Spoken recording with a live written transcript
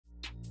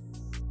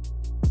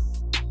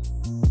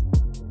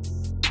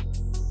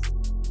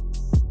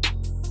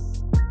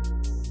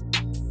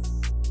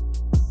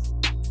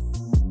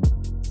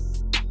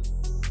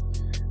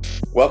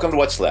Welcome to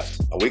What's Left,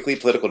 a weekly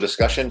political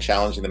discussion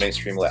challenging the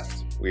mainstream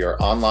left. We are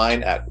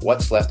online at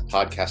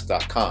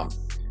what'sleftpodcast.com.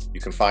 You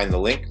can find the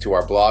link to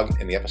our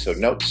blog in the episode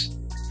notes.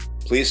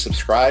 Please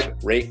subscribe,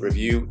 rate,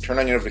 review, turn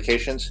on your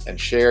notifications, and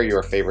share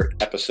your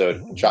favorite episode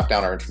and jot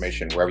down our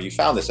information wherever you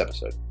found this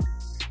episode.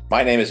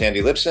 My name is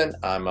Andy Lipson.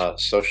 I'm a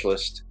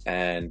socialist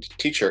and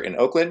teacher in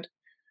Oakland,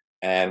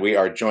 and we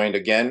are joined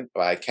again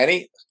by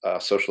Kenny,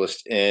 a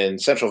socialist in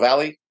Central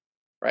Valley,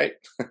 right?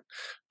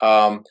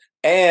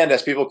 And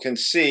as people can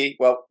see,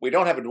 well, we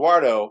don't have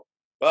Eduardo,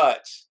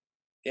 but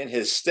in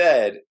his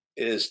stead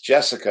is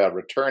Jessica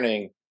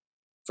returning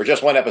for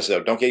just one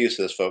episode. Don't get used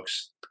to this,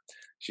 folks.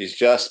 She's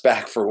just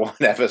back for one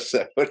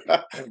episode,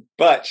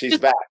 but she's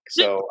back.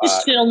 So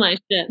shit on my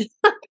shit.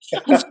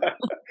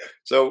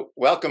 So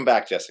welcome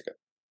back, Jessica.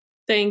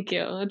 Thank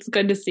you. It's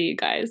good to see you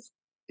guys.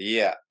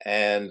 Yeah,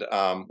 and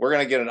we're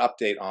going to get an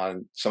update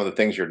on some of the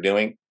things you're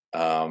doing,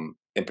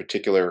 in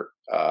particular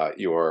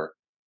your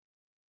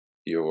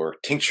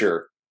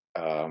tincture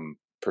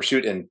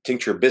pursuit and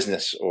tincture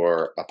business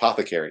or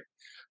apothecary.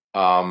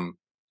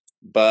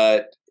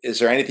 But is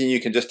there anything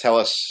you can just tell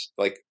us,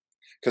 like,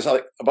 because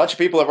a bunch of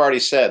people have already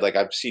said, like,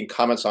 I've seen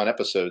comments on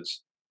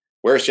episodes,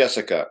 where's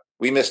Jessica?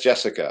 We miss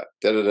Jessica,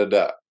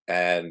 da-da-da-da.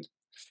 And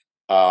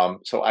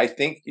so I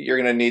think you're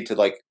going to need to,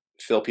 like,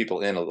 fill people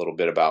in a little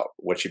bit about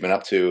what you've been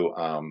up to,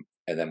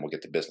 and then we'll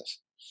get to business.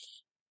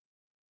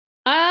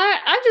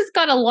 I've just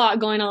got a lot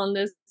going on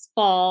this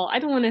fall. I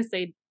don't want to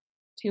say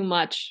too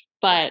much,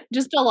 but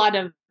just a lot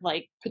of,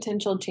 like,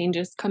 potential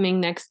changes coming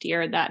next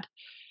year that,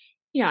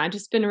 yeah, I've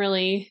just been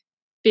really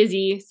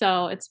busy.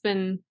 So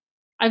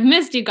I've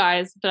missed you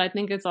guys, but I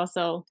think it's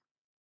also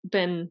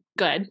been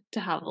good to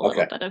have a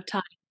little bit of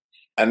time.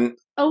 And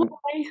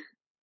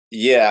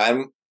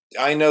yeah,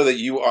 I know that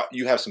you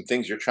have some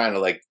things you're trying to,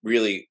 like,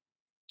 really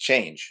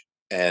change,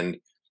 and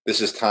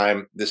this is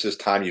time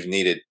you've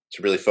needed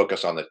to really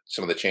focus on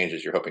some of the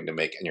changes you're hoping to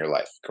make in your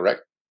life,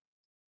 correct?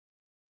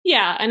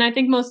 Yeah, and I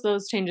think most of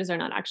those changes are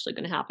not actually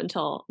going to happen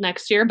until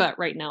next year, but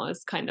right now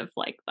is kind of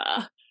like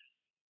the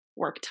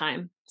work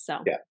time. So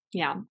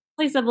yeah,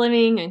 place of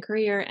living and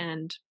career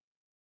and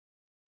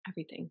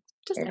everything,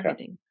 just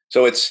everything.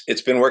 So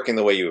it's been working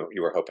the way you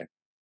were hoping.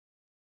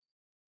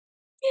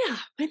 Yeah,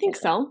 I think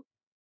so.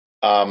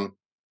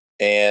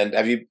 And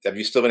have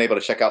you still been able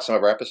to check out some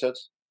of our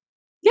episodes?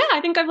 Yeah,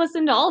 I think I've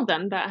listened to all of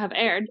them that have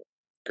aired.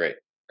 Great.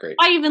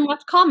 I even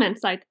left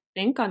comments, I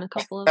think, on a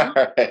couple of them.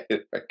 All right,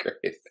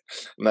 great.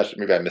 I'm not sure,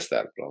 maybe I missed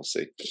that, but I'll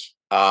see.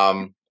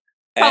 Probably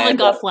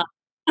got flat.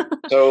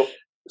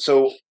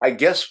 So I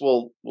guess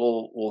we'll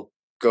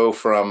go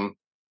from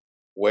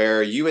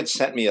where you had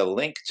sent me a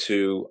link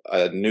to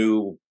a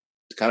new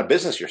kind of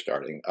business you're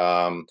starting.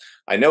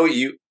 I know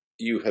you're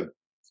in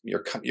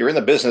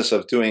the business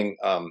of doing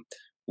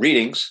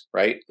readings,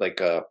 right? Like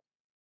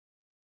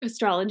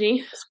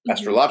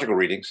astrological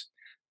readings,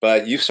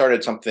 but you've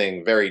started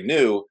something very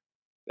new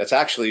that's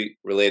actually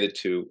related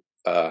to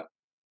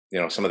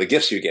some of the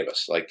gifts you gave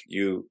us. Like,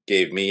 you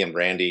gave me and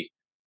Randy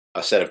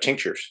a set of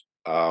tinctures,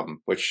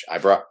 which I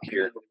brought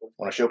here. I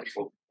want to show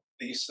people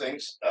these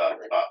things.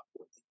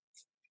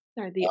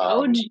 They're the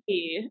OG.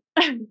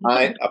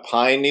 A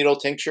pine needle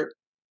tincture,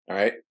 all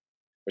right,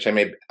 which I'm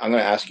going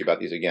to ask you about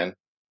these again.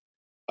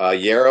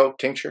 Yarrow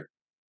tincture,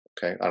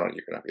 okay, you're going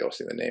to be able to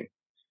see the name.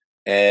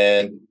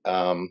 And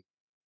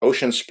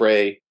ocean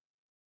spray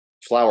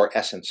flower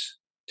essence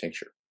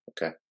tincture,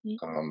 okay.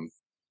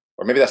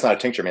 Or maybe that's not a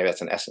tincture, maybe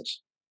that's an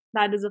essence.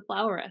 That is a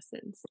flower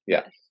essence.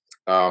 Yeah.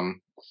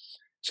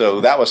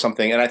 So that was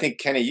something, and I think,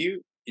 Kenny,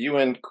 you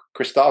and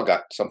Cristal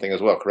got something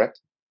as well, correct?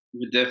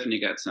 We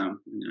definitely got some.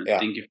 Yeah.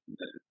 Thank you for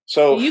that.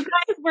 So you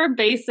guys were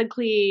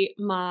basically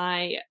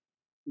my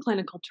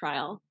clinical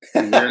trial.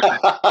 Okay.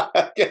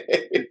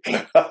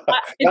 If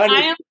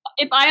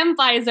I am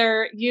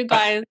Pfizer, you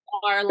guys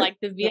are like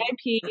the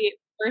VIP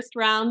first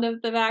round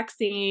of the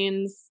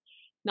vaccines.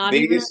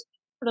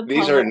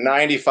 These are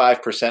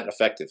 95%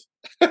 effective.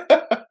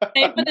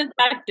 Safe and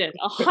effective.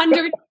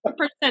 100%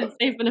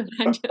 safe and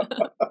effective.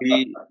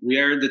 We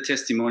are the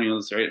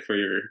testimonials, right, for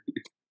your.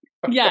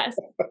 Yes.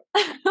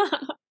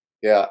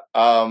 Yeah.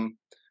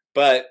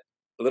 But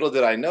little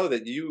did I know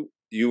that you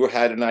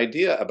had an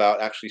idea about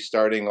actually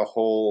starting a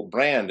whole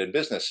brand and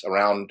business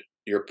around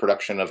your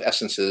production of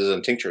essences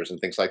and tinctures and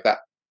things like that.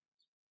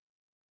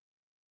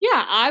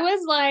 Yeah, I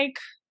was like,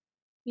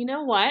 you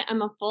know what?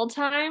 I'm a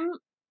full-time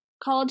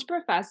college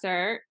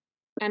professor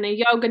and a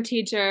yoga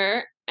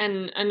teacher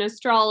and an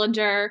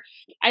astrologer.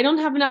 I don't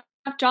have enough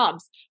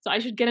jobs, so I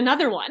should get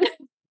another one.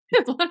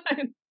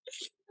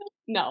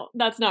 No,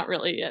 that's not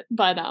really it.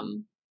 But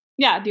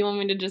yeah, do you want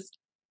me to just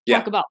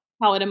talk about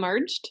how it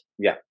emerged?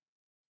 Yeah.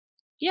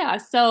 Yeah,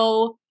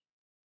 so,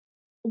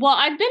 well,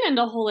 I've been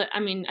into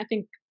I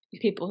think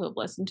people who have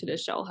listened to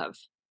this show have,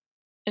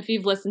 if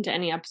you've listened to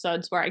any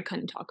episodes where I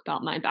kind of talk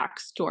about my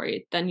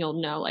backstory, then you'll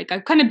know, like,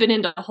 I've kind of been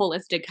into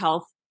holistic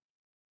health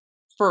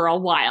for a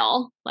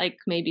while, like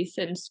maybe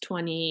since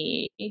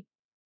 15-ish.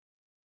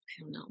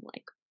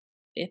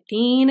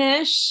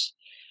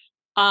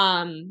 So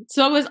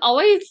I was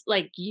always,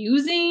 like,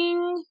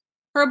 using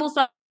herbal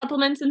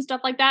supplements and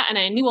stuff like that. And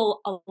I knew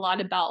a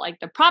lot about like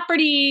the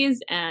properties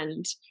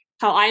and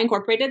how I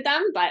incorporated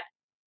them, but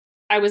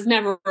I was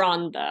never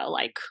on the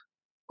like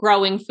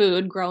growing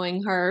food,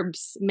 growing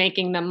herbs,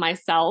 making them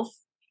myself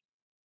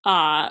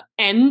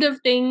end of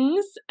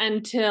things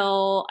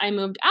until I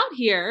moved out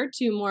here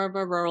to more of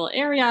a rural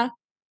area,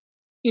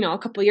 a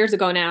couple of years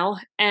ago now.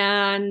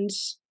 And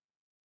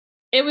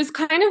it was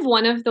kind of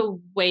one of the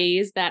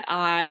ways that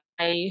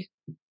I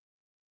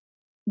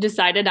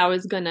decided I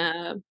was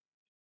gonna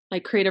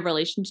like create a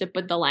relationship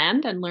with the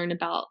land and learn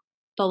about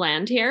the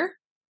land here,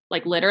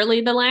 like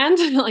literally the land,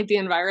 like the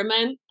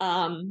environment.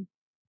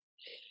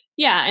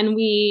 Yeah, and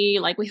we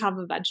have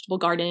a vegetable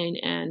garden,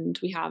 and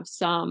we have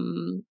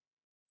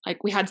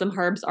we had some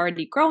herbs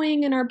already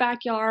growing in our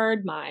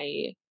backyard.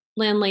 My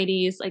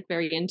landlady's like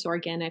very into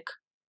organic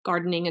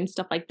gardening and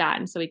stuff like that,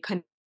 and so we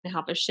kind of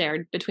have a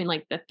shared between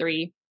like the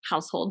 3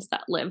 households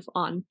that live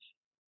on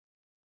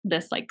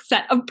this like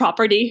set of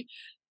property.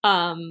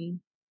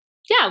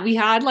 Yeah, we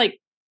had like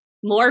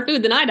more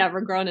food than I'd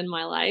ever grown in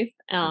my life,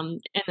 and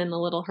then the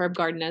little herb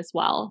garden as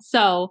well.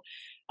 So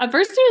at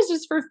first it was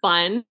just for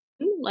fun.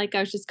 Like I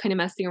was just kind of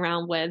messing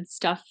around with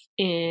stuff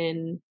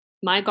in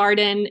my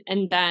garden.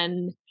 And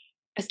then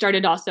I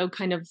started also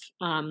kind of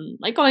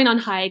like going on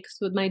hikes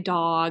with my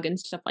dog and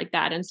stuff like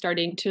that, and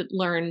starting to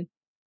learn,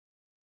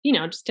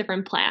 just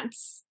different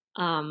plants.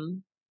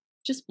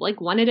 Just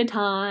like one at a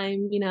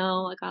time,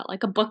 I got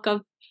like a book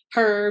of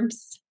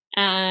herbs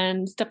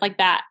and stuff like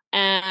that.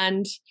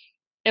 And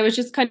it was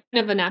just kind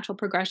of a natural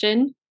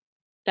progression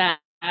that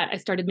I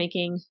started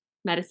making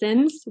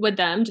medicines with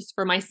them just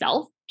for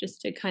myself,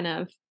 just to kind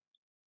of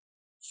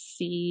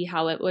see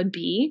how it would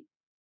be,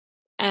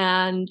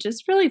 and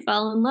just really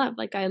fell in love.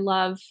 Like I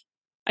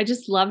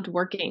just loved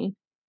working,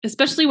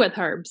 especially with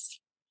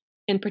herbs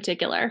in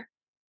particular.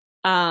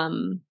 I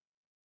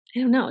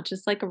don't know,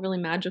 just like a really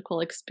magical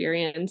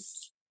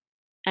experience.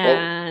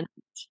 And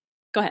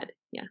go ahead.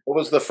 Yeah. What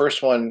was the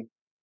first one?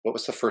 What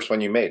was the first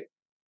one you made?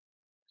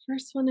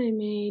 First one I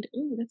made.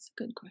 Ooh, that's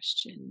a good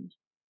question.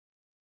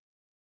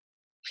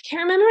 I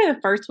can't remember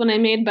the first one I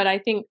made, but I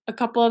think a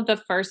couple of the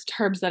first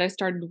herbs that I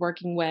started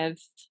working with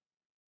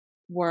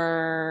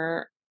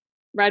were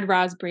red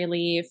raspberry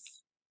leaf,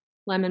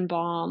 lemon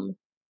balm.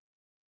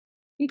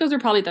 I think those are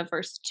probably the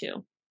first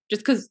 2,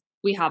 just because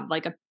we have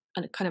like a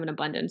kind of an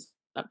abundance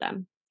of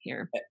them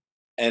here.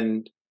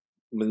 And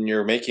when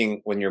you're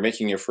making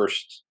your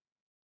first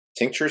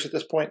tinctures at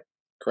this point,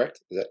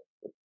 correct? Is that?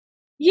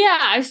 Yeah,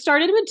 I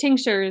started with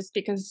tinctures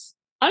because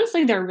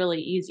honestly they're really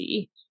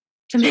easy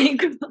to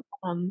make.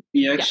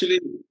 You actually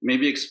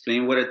maybe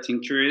explain what a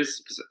tincture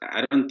is, because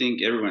I don't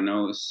think everyone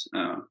knows.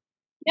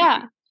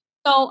 Yeah.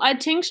 So a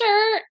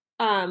tincture,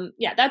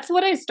 that's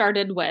what I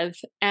started with.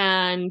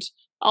 And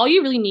all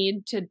you really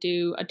need to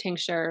do a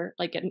tincture,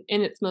 like in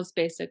its most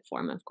basic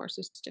form, of course,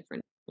 there's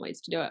different ways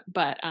to do it,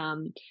 but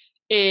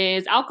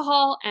is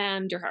alcohol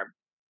and your herb.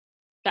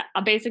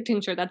 A basic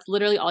tincture, that's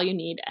literally all you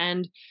need.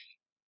 And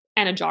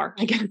a jar,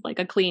 I guess, like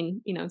a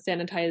clean,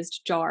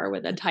 sanitized jar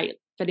with a tight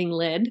fitting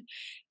lid.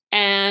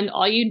 And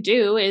all you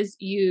do is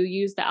you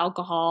use the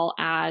alcohol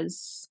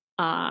as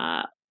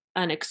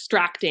an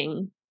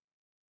extracting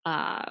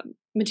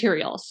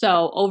material.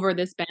 So over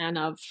this span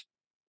of,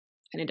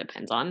 kind of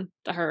depends on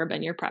the herb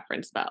and your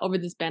preference, but over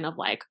the span of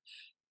like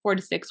 4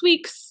 to 6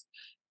 weeks,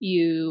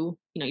 you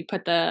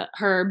put the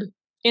herb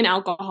in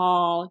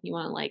alcohol. You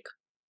want like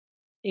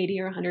 80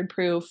 or 100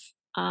 proof,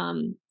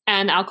 and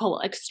alcohol will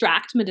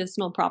extract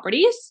medicinal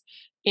properties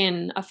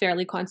in a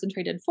fairly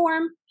concentrated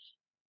form,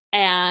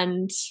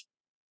 and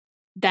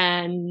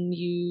then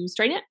you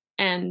strain it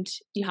and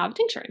you have a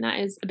tincture, and that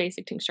is a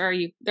basic tincture.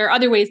 There are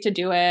other ways to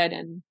do it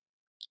and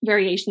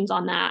variations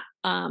on that,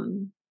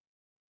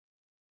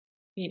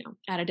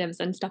 additives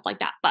and stuff like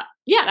that. But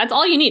yeah, that's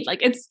all you need.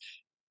 Like, it's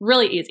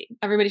really easy.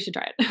 Everybody should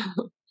try it.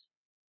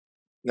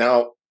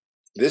 Now,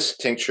 this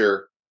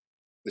tincture,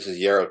 this is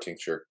yarrow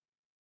tincture.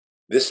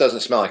 This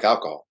doesn't smell like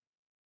alcohol.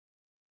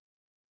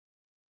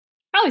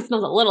 Probably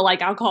smells a little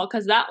like alcohol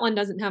because that one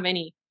doesn't have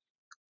any.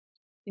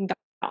 I think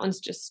that one's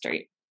just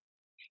straight.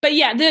 But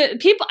yeah,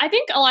 I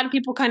think a lot of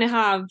people kind of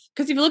have,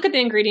 because if you look at the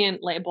ingredient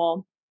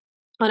label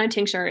on a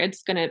tincture,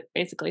 it's going to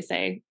basically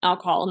say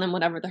alcohol and then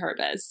whatever the herb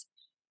is.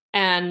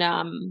 And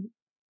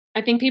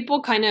I think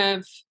people kind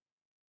of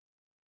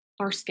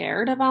are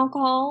scared of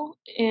alcohol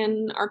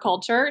in our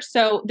culture.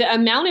 So the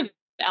amount of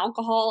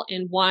alcohol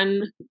in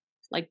one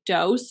like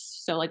dose,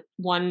 so like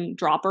one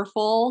dropper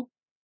full,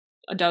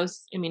 a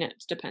dose, I mean, it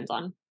depends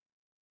on,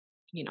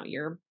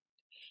 your,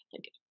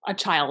 like a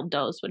child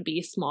dose would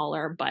be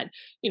smaller, but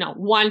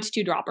 1 to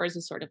 2 droppers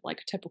is sort of like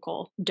a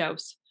typical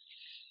dose.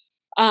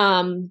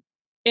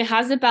 It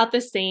has about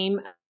the same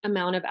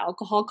amount of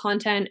alcohol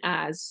content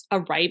as a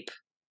ripe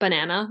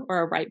banana or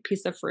a ripe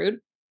piece of fruit.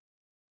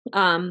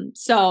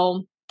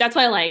 So that's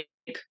why, like,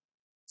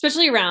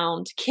 especially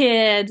around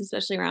kids,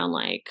 especially around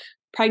like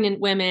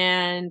pregnant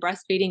women,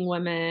 breastfeeding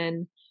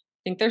women,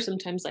 I think there's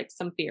sometimes like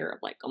some fear of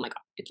like, oh my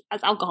God, it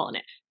has alcohol in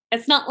it.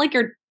 It's not like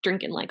you're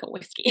drinking like a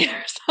whiskey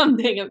or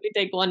something if you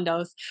take 1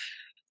 dose.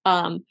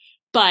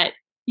 But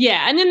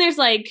yeah, and then there's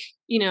like,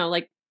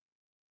 like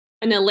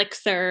an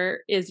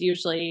elixir is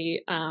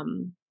usually,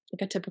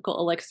 like a typical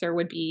elixir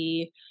would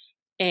be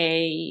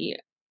a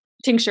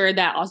tincture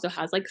that also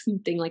has like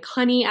something like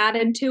honey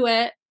added to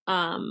it,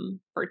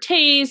 for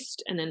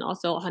taste. And then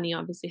also honey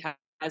obviously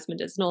has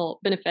medicinal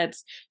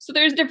benefits. So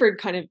there's different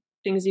kind of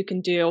things you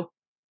can do.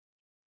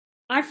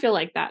 I feel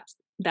like that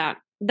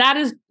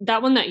is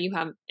that one that you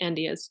have,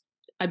 Andy, is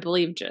I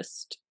believe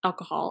just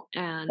alcohol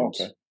and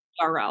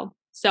RO.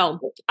 So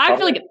I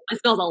feel like it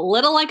smells a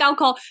little like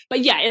alcohol, but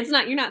yeah,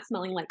 you're not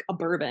smelling like a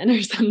bourbon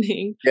or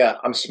something. Yeah,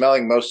 I'm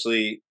smelling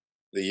mostly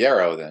the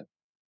yarrow then.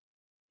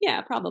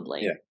 Yeah,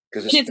 probably. Yeah,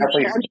 because it's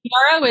bitter. I mean,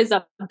 yarrow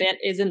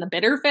is in the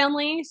bitter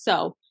family,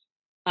 so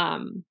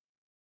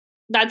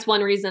that's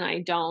one reason I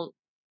don't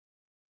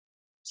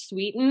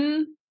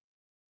sweeten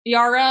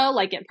yarrow.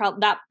 Like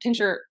that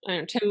tincture,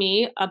 to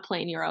me, a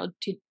plain yarrow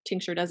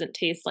tincture doesn't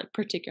taste like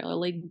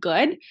particularly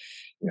good,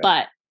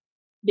 but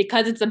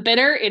because it's a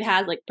bitter, it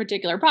has like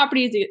particular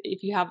properties.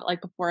 If you have it like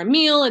before a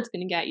meal, it's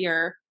going to get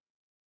your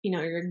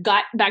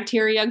gut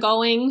bacteria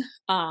going,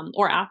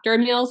 or after a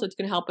meal, so it's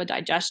going to help with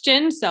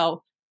digestion.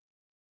 So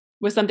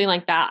with something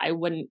like that, I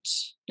wouldn't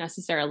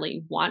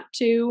necessarily want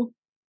to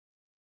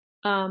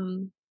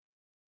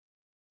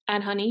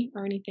add honey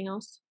or anything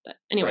else. But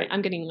anyway,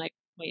 I'm getting like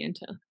way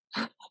into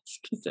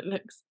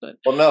specifics. But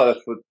well, no,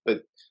 that's what.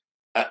 But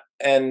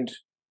and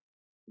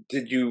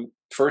did you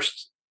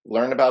first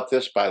learn about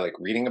this by like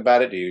reading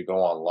about it? Did you go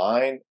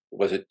online?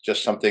 Was it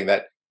just something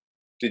that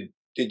did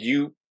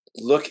you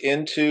look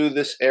into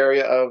this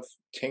area of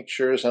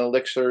tinctures and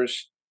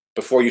elixirs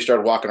before you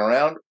started walking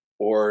around,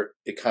 or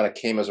it kind of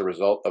came as a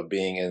result of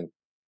being in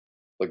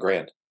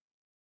LeGrand?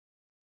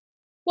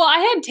 Well, I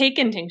had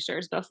taken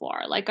tinctures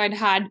before. Like I'd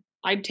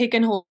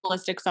taken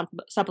holistic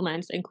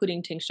supplements,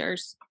 including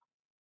tinctures,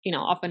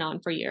 off and on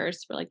for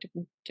years for like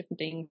different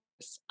things.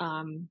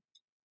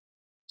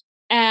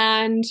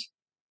 And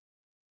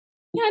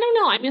yeah, I don't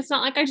know. I mean, it's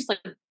not like I just like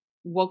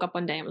woke up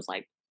one day and was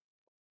like,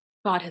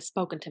 God has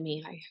spoken to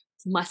me. I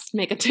must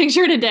make a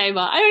tincture today.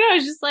 But I don't know.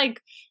 It's just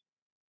like,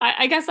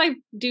 I guess I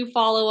do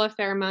follow a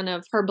fair amount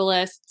of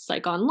herbalists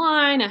like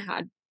online. I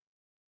had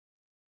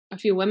a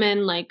few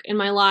women like in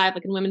my life,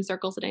 like in women's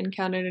circles that I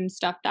encountered and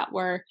stuff that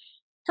were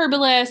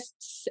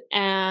herbalists.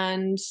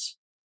 And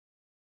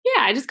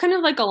yeah, I just kind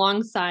of like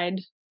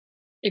alongside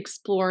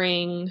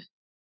exploring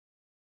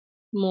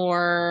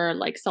more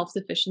like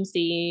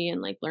self-sufficiency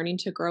and like learning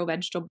to grow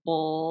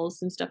vegetables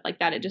and stuff like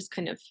that. It just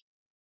kind of,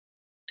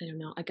 I don't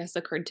know, I guess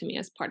occurred to me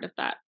as part of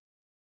that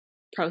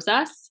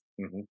process.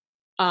 Mm-hmm.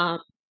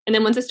 And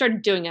then once I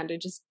started doing it, I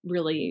just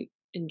really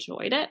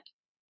enjoyed it.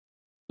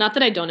 Not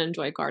that I don't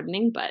enjoy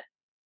gardening, but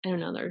I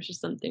don't know, there's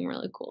just something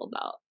really cool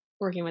about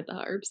working with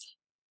the herbs.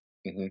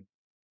 Mm-hmm.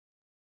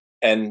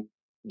 And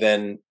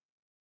then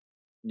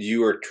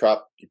were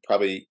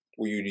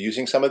you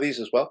using some of these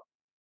as well?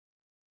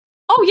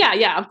 Oh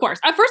yeah, of course.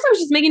 At first I was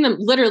just making them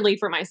literally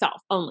for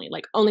myself, only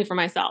for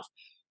myself.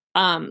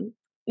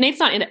 Nate's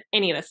not into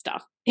any of this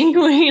stuff. He's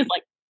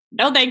like,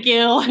 no, thank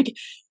you. Like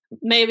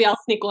maybe I'll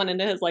sneak one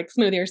into his like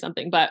smoothie or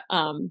something. But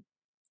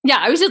yeah,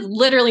 I was just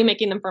literally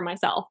making them for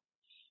myself.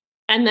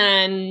 And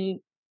then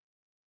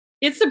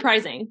it's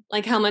surprising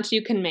like how much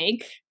you can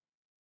make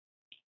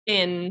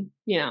in,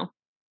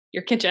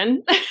 your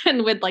kitchen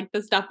and with like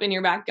the stuff in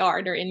your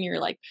backyard or in your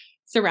like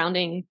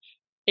surrounding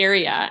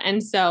area.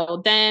 And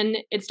so then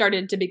it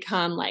started to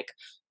become like,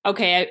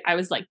 okay, I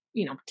was like,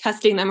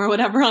 testing them or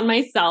whatever on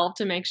myself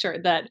to make sure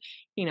that,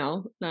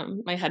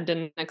 my head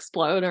didn't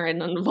explode or I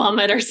didn't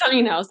vomit or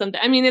something, something.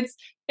 I mean,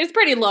 it's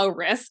pretty low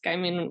risk. I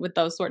mean, with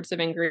those sorts of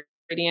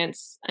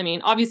ingredients, I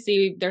mean,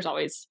 obviously there's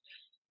always,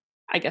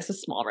 I guess, a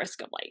small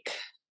risk of like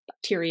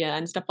bacteria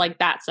and stuff like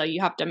that. So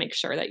you have to make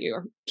sure that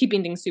you're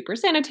keeping things super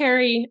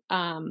sanitary.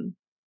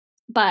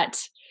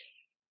 But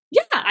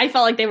yeah, I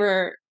felt like they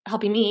were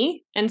helping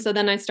me. And so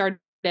then I started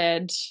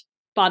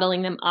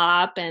bottling them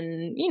up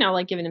and,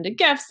 like giving them to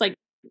gifts like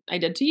I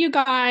did to you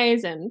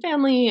guys and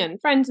family and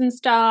friends and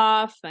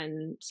stuff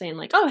and saying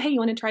like, oh, hey, you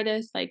want to try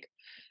this? Like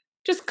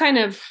just kind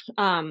of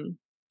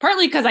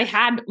partly because I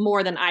had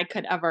more than I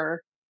could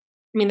ever.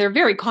 I mean, they're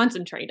very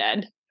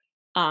concentrated.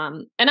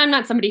 And I'm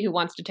not somebody who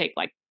wants to take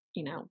like,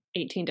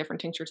 18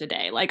 different tinctures a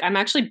day. Like I'm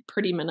actually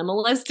pretty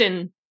minimalist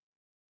in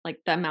like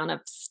the amount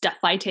of stuff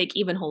I take,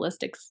 even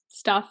holistic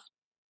stuff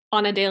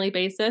on a daily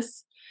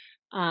basis.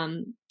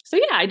 So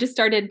yeah, I just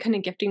started kind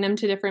of gifting them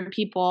to different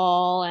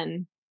people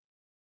and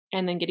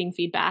then getting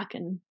feedback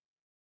and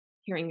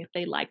hearing if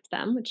they liked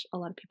them, which a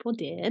lot of people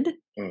did.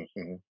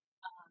 Mm-hmm.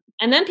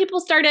 And then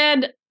people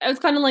started, it was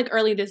kind of like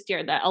early this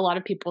year that a lot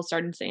of people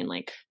started saying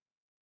like,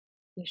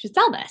 you should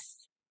sell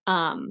this.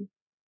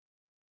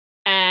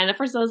 And at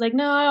first I was like,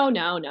 no.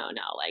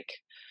 Like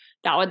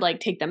that would like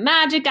take the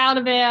magic out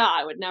of it.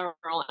 I would never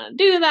want to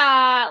do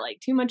that.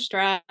 Like too much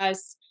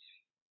stress.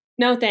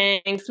 No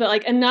thanks. But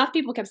like enough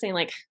people kept saying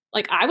like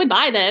I would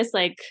buy this.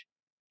 Like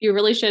you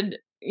really should,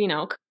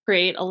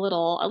 create at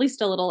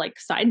least a little like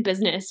side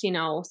business,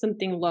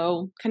 something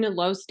low, kind of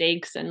low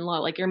stakes and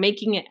low, like you're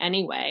making it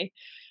anyway.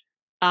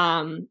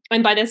 And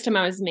by this time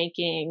I was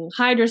making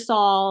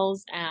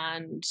hydrosols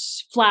and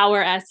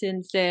flower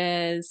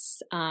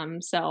essences.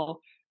 So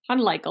had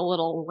like a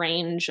little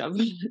range of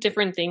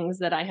different things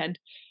that I had,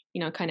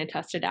 kind of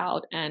tested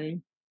out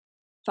and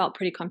felt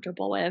pretty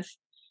comfortable with.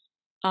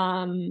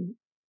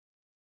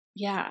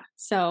 Yeah.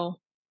 So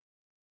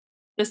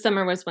this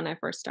summer was when I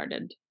first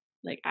started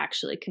like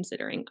actually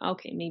considering,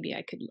 okay, maybe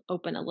I could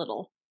open a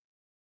little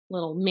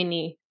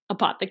mini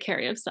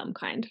apothecary of some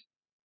kind.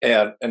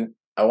 And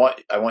I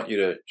want you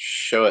to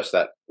show us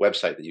that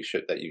website that you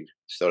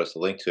showed us the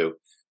link to.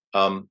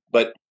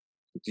 But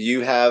do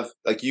you have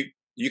like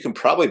you can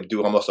probably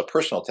do almost a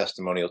personal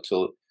testimonial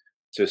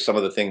to some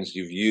of the things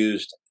you've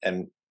used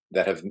and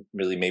that have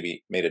really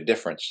maybe made a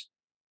difference.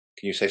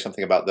 Can you say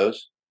something about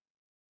those?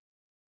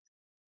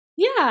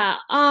 Yeah.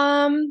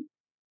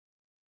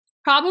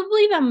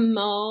 Probably the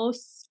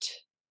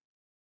most,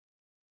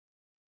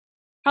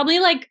 probably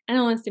like, I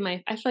don't want to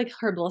say I feel like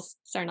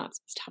herbalists are not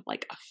supposed to have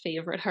like a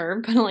favorite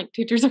herb, kind of like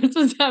teachers aren't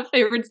supposed to have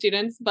favorite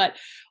students. But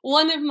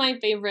one of my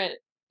favorite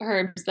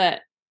herbs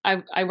that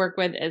I work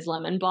with is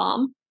lemon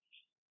balm.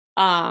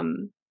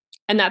 And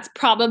that's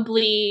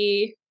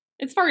probably,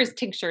 as far as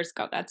tinctures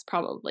go, that's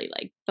probably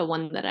like the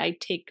one that I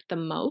take the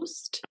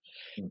most.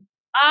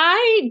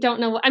 I don't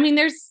know. I mean,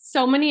 there's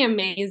so many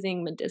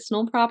amazing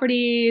medicinal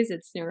properties.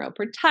 It's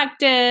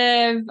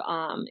neuroprotective.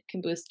 It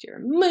can boost your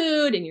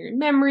mood and your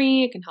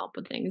memory. It can help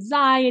with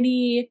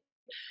anxiety.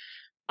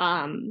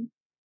 Um,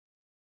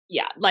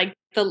 yeah, like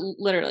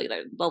literally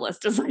the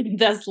list is like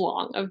this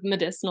long of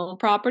medicinal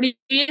properties.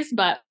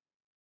 But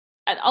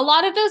a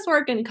lot of this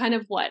work and kind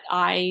of what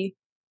I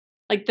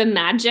like, the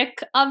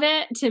magic of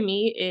it to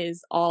me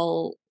is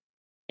all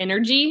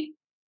energy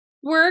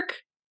work,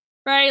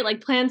 right?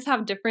 Like plants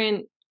have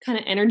different kind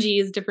of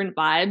energies, different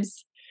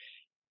vibes.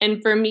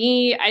 And for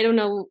me, I don't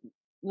know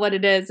what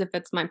it is, if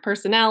it's my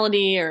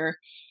personality or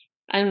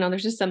I don't know,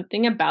 there's just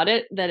something about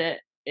it that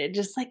it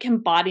just like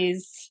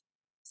embodies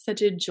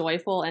such a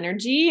joyful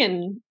energy,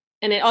 and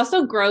it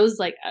also grows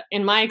like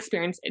in my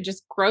experience, it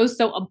just grows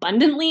so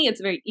abundantly.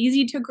 It's very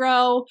easy to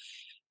grow.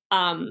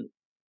 Um,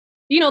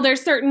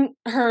 there's certain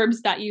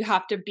herbs that you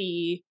have to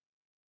be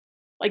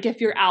like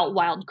if you're out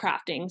wild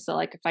crafting. So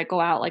like if I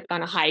go out like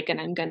on a hike and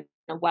I'm gonna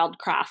wild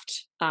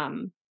craft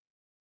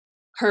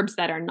herbs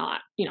that are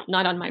not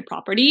on my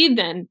property,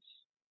 then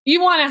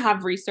you want to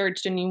have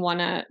researched and you want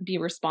to be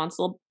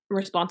responsible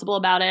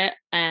about it.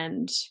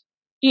 And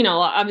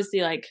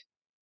obviously like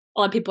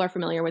a lot of people are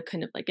familiar with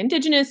kind of like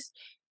indigenous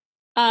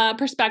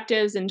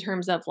perspectives in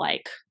terms of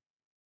like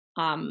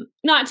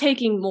not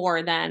taking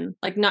more than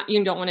like not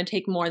you don't want to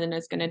take more than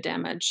is going to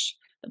damage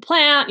the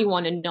plant. You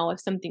want to know if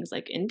something's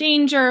like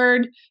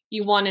endangered.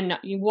 You want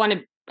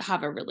to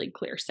have a really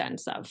clear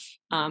sense of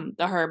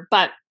the herb.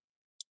 But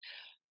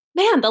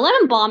man, the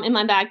lemon balm in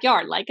my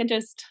backyard, like I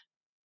just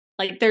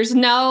like there's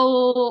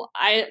no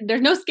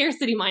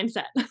scarcity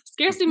mindset.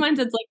 Scarcity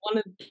mindset's like one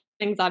of the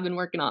things I've been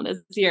working on this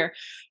year,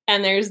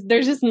 and there's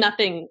just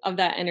nothing of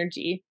that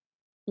energy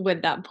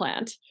with that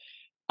plant.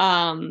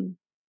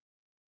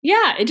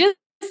 Yeah, it just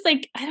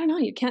like I don't know,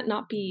 you can't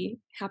not be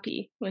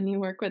happy when you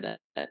work with it.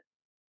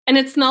 And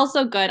it smells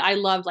so good. I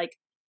love like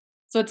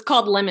so it's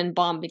called lemon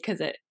balm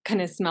because it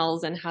kind of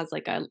smells and has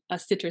like a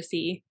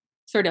citrusy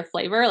sort of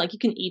flavor. Like you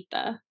can eat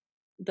the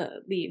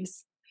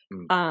leaves.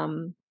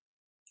 Mm.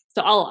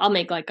 So I'll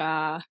make like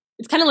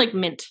it's kind of like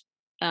mint,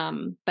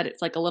 but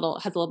it's like has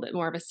a little bit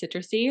more of a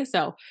citrusy.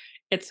 So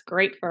it's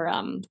great for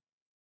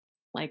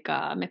like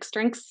mixed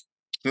drinks.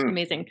 Mm.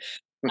 Amazing.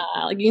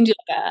 Like you can do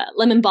like a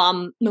lemon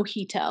balm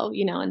mojito,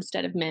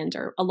 instead of mint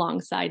or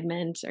alongside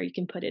mint, or you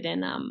can put it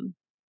in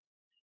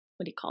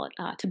what do you call it?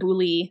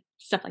 Tabbouleh,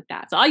 stuff like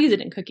that. So I'll use it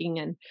in cooking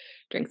and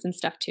drinks and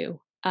stuff too.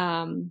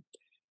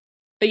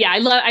 But yeah, I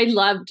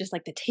love just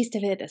like the taste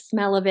of it, the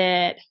smell of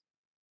it.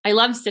 I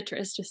love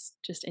citrus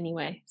just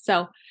anyway.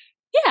 So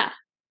yeah,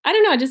 I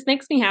don't know. It just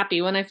makes me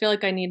happy when I feel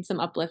like I need some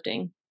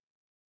uplifting.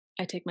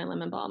 I take my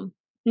lemon balm.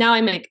 Now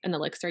I make an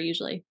elixir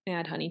usually. I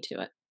add honey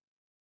to it.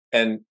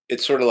 And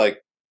it's sort of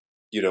like,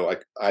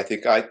 I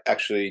think I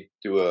actually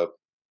do a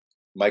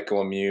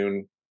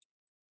mycoimmune.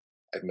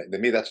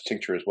 Maybe that's a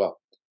tincture as well.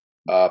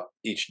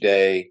 Each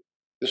day,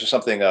 this was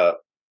something a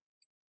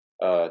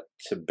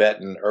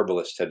Tibetan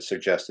herbalist had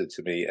suggested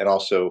to me, and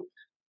also a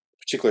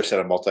particular set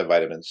of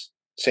multivitamins.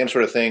 Same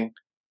sort of thing.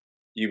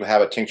 You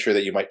have a tincture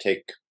that you might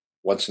take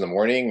once in the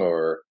morning,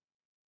 or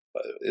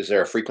is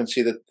there a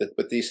frequency that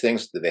with these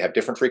things? Do they have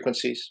different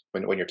frequencies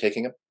when you're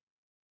taking them?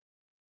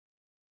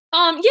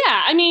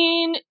 Yeah, I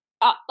mean,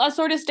 a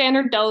sort of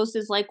standard dose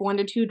is like 1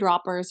 to 2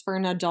 droppers for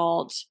an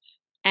adult,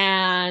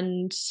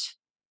 and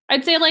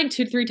I'd say like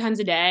 2 to 3 times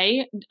a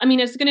day. I mean,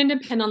 it's going to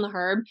depend on the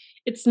herb.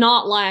 It's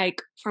not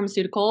like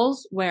pharmaceuticals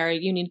where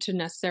you need to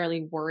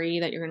necessarily worry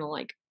that you're going to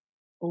like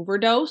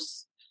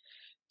overdose.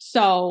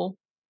 So,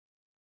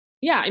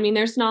 yeah, I mean,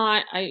 there's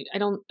not. I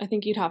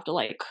think you'd have to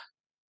like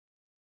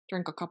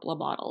drink a couple of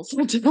bottles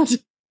to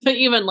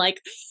even like,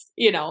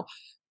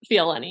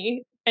 feel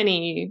any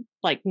any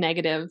like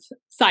negative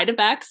side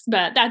effects.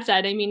 But that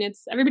said, I mean,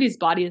 it's everybody's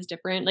body is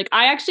different. Like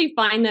I actually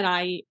find that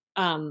I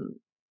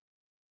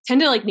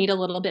tend to like need a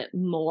little bit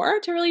more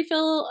to really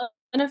feel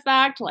an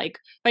effect. Like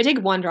if I take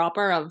one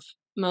dropper of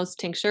most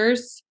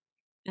tinctures,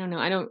 I don't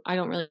know, I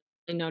don't really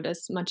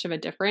notice much of a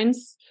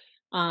difference.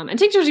 And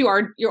tinctures you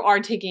are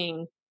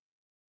taking,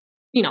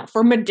 you know,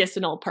 for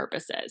medicinal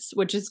purposes,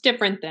 which is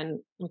different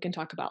than we can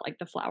talk about like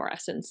the flower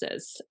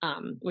essences,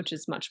 which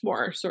is much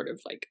more sort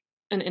of like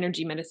an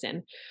energy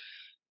medicine.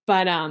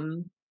 But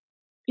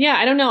yeah,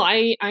 I don't know.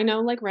 I know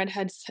like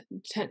redheads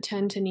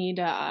tend to need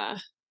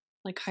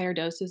like higher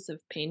doses of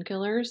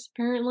painkillers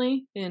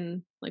apparently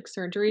in like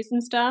surgeries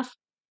and stuff,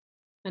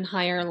 and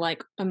higher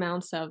like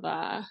amounts of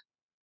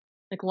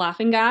like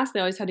laughing gas. They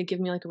always had to give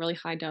me like a really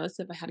high dose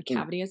if I had a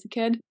cavity as a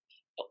kid.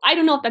 I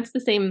don't know if that's the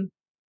same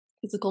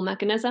physical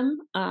mechanism.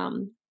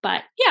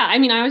 But yeah, I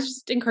mean, I always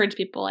just encourage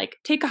people like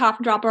take a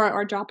half dropper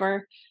or a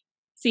dropper,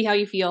 see how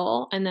you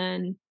feel, and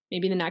then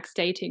maybe the next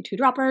day take 2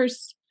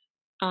 droppers.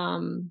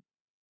 And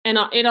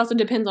it also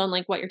depends on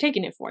like what you're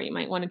taking it for. You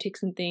might want to take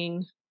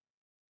something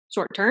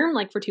short term,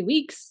 like for 2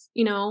 weeks,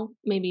 you know,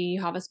 maybe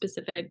you have a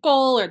specific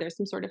goal or there's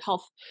some sort of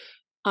health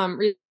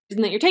reason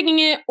that you're taking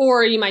it,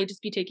 or you might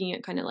just be taking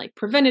it kind of like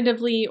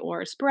preventatively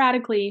or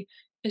sporadically.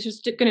 It's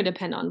just going to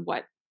depend on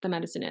what the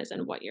medicine is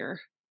and what your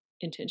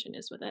intention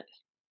is with it.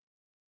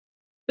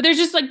 But there's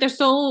just like, there's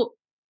so,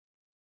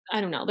 I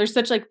don't know, there's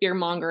such like fear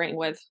mongering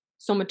with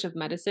so much of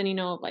medicine, you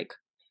know, like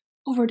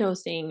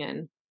overdosing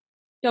and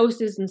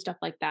doses and stuff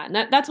like that.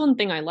 And that's one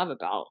thing I love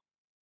about,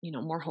 you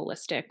know, more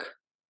holistic,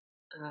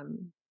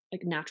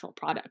 like natural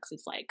products.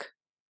 It's like,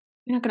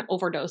 you're not going to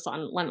overdose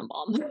on lemon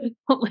balm.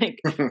 Like,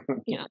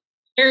 you know,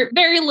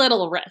 very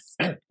little risk,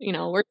 you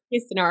know, worst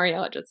case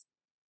scenario, it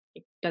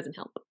doesn't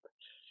help.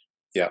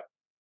 Yeah.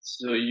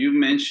 So you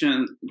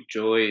mentioned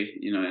joy,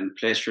 you know, and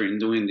pleasure in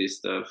doing this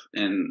stuff.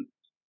 And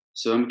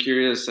so I'm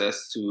curious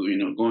as to, you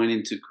know, going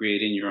into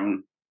creating your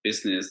own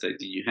business, like,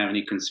 do you have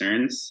any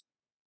concerns,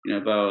 you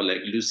know, about like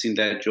losing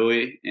that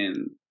joy,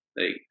 and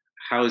like,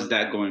 how is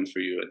that going for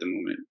you at the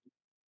moment?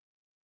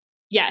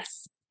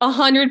 Yes,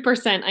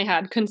 100% I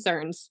had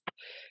concerns.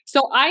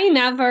 So I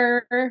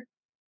never,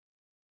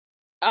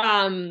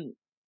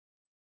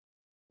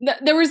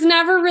 there was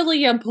never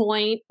really a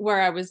point where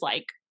I was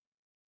like,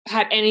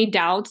 had any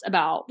doubts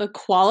about the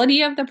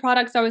quality of the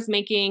products I was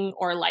making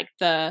or like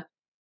the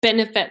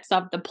benefits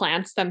of the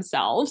plants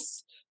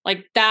themselves.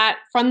 Like that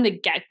from the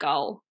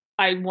get-go,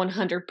 I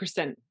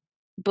 100%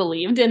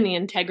 believed in the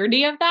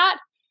integrity of that.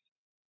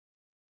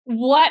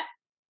 What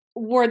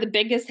were the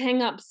biggest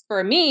hangups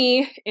for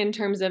me in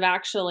terms of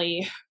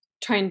actually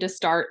trying to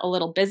start a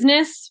little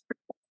business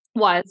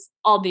was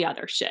all the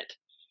other shit,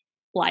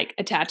 like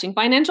attaching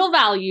financial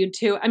value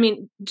to, I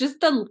mean, just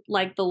the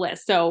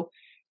list. So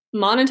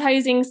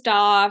monetizing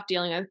stuff,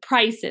 dealing with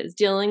prices,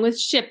 dealing with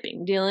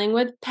shipping, dealing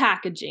with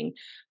packaging,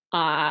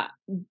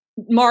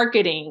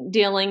 marketing,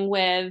 dealing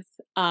with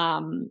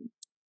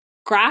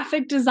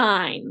graphic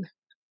design,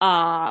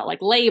 like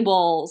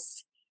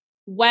labels,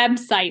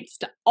 websites,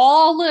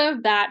 all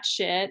of that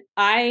shit.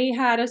 I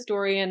had a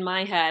story in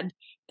my head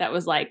that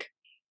was like,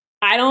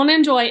 I don't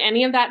enjoy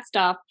any of that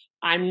stuff.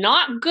 I'm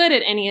not good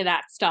at any of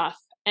that stuff.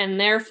 And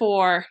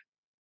therefore,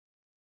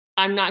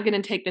 I'm not going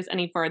to take this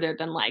any further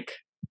than like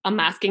a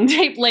masking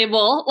tape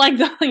label, like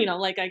the, you know,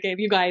 like I gave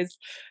you guys,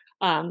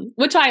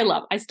 which I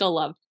love. I still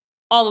love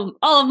all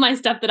of my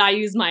stuff that I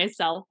use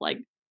myself, like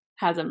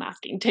has a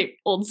masking tape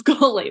old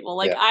school label.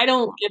 Like I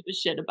don't give a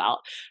shit about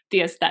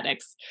the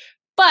aesthetics.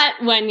 But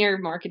when you're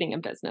marketing a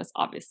business,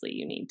 obviously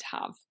you need to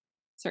have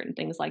certain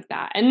things like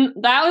that. And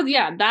that was,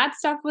 that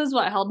stuff was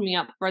what held me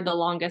up for the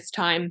longest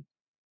time.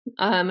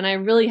 And I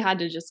really had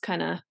to just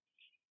kind of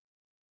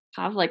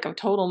have like a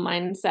total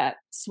mindset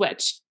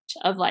switch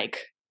of like,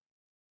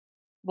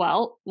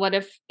 well, what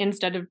if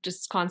instead of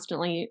just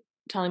constantly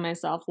telling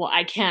myself, well,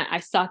 I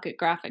suck at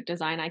graphic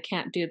design, I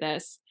can't do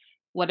this.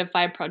 What if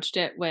I approached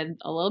it with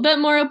a little bit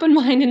more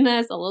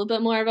open-mindedness, a little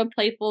bit more of a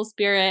playful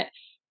spirit,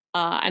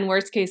 and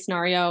worst case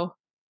scenario,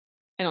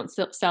 I don't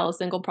sell a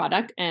single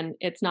product and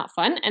it's not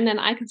fun, and then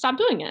I can stop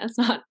doing it. It's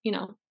not, you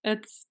know,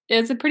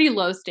 it's a pretty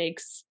low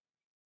stakes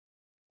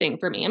thing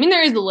for me. I mean,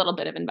 there is a little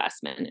bit of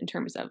investment in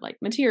terms of like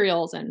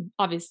materials and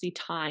obviously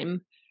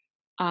time.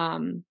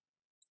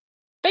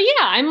 But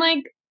yeah, I'm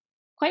like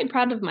quite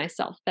proud of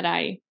myself that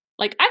I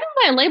think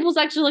my labels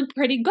actually look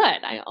pretty good.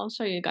 I'll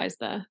show you guys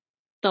the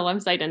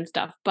website and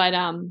stuff. But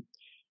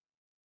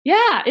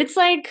yeah, it's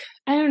like,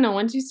 I don't know,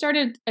 once you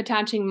started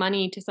attaching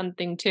money to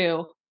something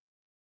too.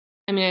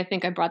 I mean, I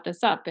think I brought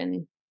this up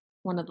in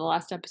one of the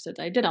last episodes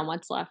I did on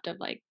What's Left, of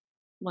like,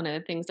 one of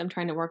the things I'm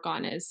trying to work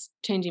on is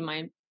changing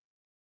my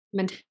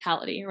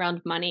mentality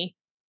around money,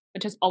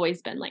 which has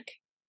always been like,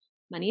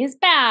 money is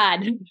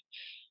bad.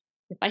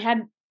 If I had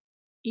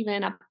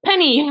even a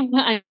penny,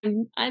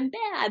 I'm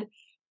bad.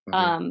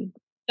 Mm-hmm.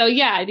 So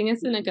yeah, I think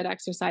it's been a good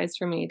exercise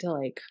for me to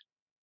like,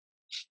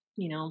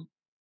 you know,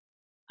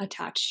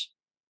 attach,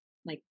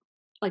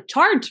 like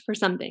charge for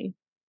something.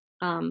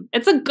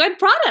 It's a good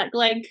product.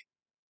 Like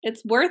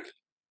it's worth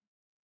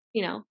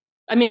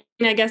I mean,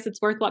 I guess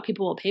it's worth what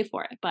people will pay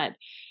for it, but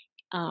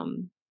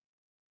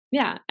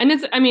yeah. And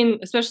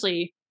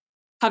especially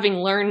having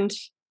learned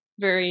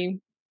in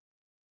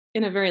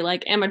a very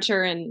like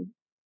amateur and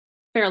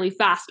fairly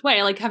fast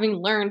way, like having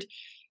learned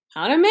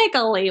how to make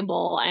a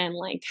label and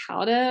like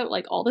how to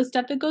like all the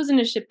stuff that goes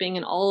into shipping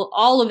and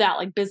all of that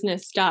like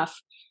business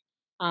stuff.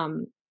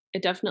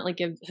 It definitely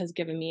has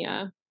given me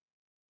a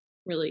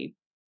really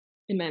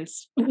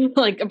immense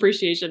like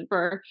appreciation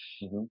for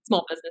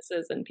small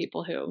businesses and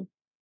people who,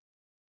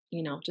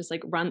 just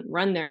like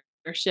run their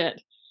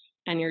shit.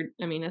 And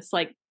it's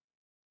like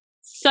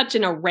such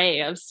an array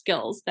of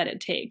skills that it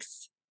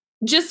takes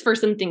just for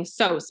something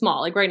so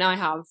small. Like right now I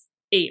have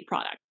 8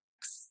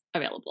 products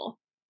available.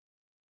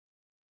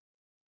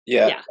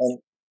 Yeah.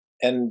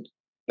 And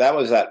that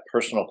was that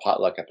personal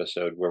potluck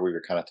episode where we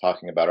were kind of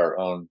talking about our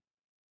own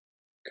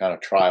kind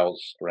of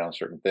trials around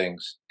certain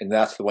things. And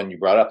that's the one you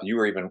brought up. You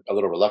were even a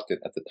little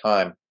reluctant at the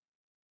time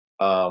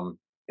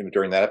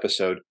during that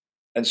episode.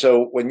 And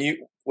so when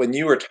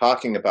you were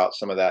talking about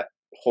some of that,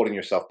 holding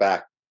yourself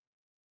back,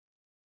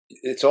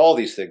 it's all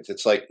these things.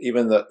 It's like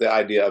even the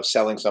idea of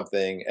selling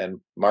something and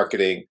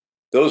marketing,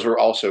 those were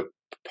also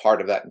part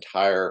of that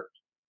entire,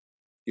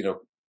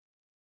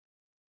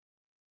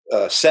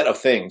 set of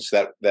things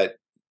that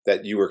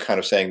you were kind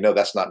of saying, no,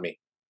 that's not me.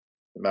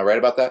 Am I right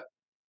about that?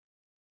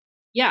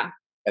 Yeah.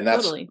 And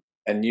that's totally.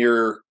 And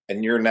you're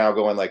now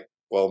going like,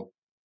 well,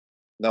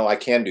 no, I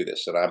can do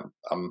this, and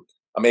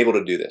I'm able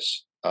to do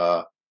this.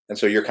 And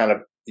so you're kind of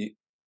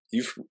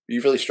you've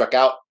really struck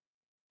out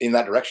in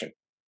that direction,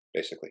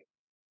 basically.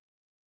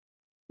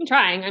 I'm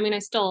trying. I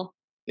still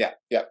Yeah.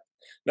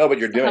 No, but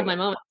you're doing have my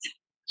moments.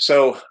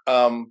 So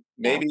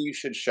maybe you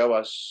should show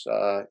us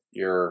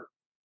your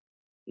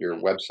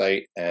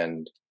website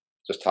and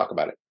just talk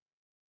about it.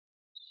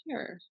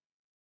 Sure.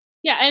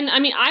 Yeah, and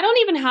I don't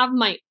even have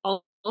my own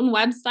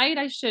website,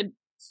 I should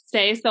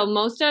say. So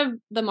most of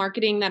the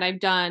marketing that I've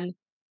done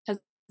has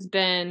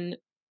been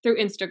through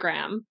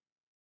Instagram,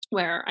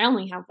 where I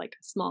only have like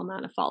a small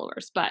amount of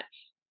followers, but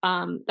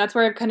that's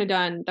where I've kind of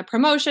done the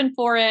promotion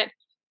for it.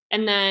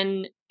 And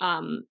then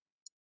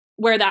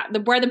where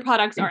the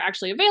products are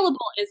actually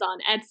available is on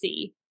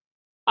Etsy,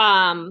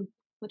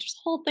 which is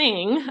the whole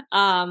thing.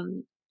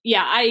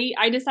 Yeah,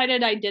 I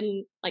decided I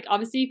didn't like,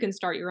 obviously you can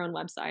start your own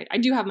website. I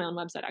do have my own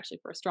website actually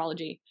for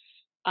astrology.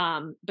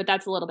 But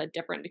that's a little bit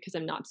different because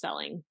I'm not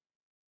selling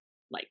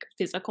like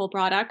physical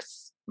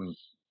products.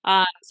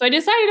 So I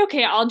decided,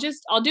 okay, I'll do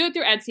it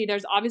through Etsy.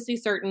 There's obviously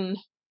certain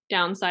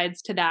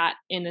downsides to that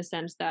in the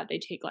sense that they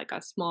take like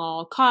a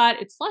small cut.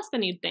 It's less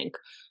than you'd think.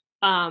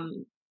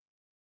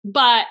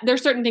 But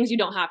there's certain things you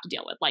don't have to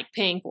deal with, like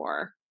paying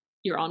for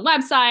your own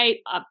website,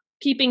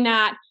 keeping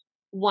that.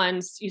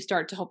 Once you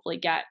start to hopefully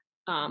get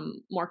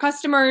more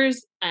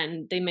customers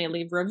and they may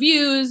leave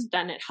reviews,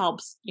 then it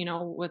helps,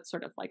 with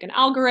sort of like an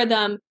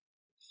algorithm.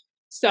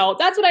 So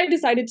that's what I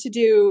decided to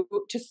do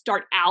to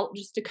start out,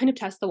 just to kind of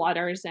test the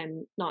waters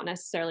and not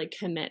necessarily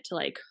commit to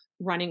like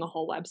running a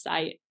whole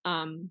website.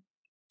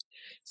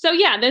 So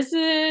yeah, this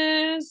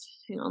is,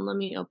 hang on, let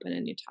me open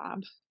a new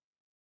tab.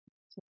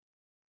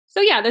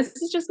 So yeah, this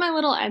is just my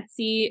little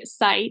Etsy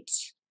site.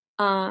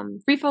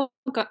 Folk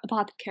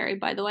Apothecary,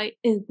 by the way,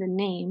 is the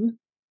name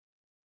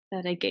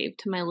that I gave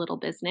to my little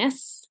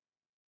business.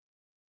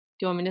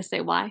 Do you want me to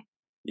say why?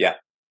 Yeah.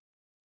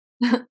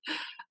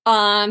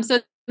 So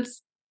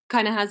it's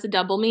kind of has a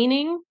double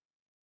meaning.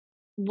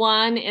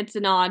 One, it's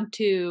a nod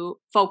to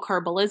folk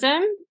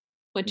herbalism,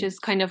 which is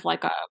kind of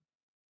like a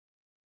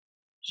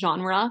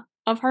genre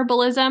of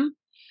herbalism.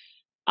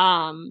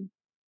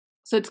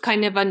 So it's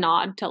kind of a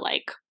nod to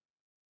like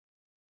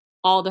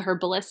all the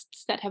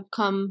herbalists that have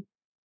come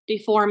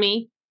before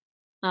me.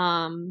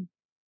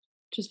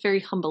 Just very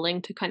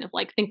humbling to kind of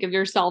like think of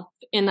yourself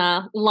in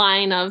a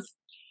line of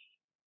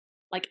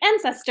like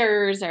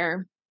ancestors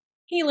or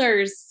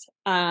healers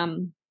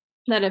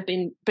that have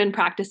been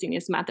practicing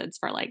these methods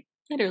for like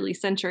literally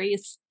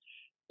centuries.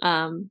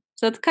 So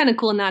it's kind of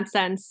cool in that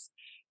sense.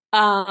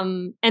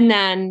 And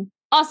then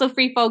also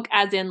free folk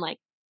as in like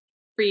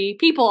free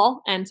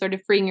people and sort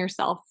of freeing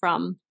yourself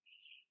from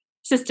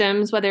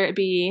systems, whether it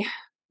be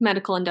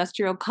medical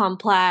industrial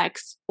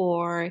complex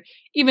or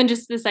even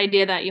just this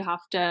idea that you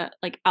have to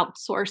like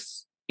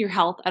outsource your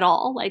health at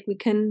all. Like we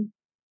can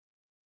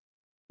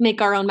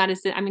make our own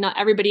medicine. Not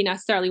everybody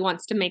necessarily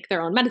wants to make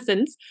their own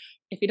medicines.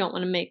 If you don't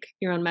want to make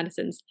your own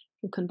medicines,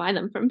 you can buy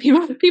them from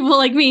people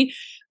like me.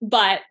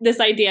 But this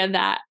idea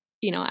that,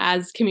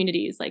 as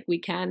communities, like we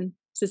can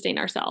sustain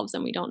ourselves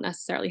and we don't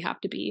necessarily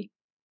have to be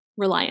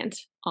reliant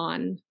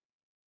on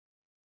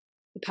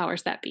the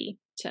powers that be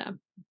to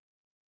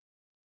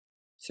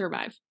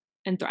survive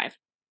and thrive.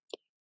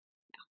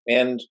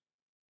 And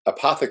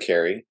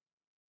apothecary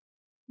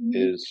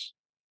is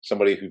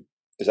somebody who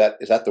is that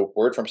the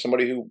word from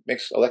somebody who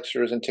makes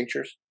elixirs and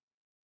tinctures?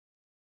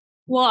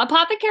 Well,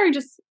 apothecary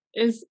just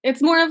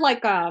it's more of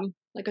like a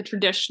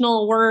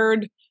traditional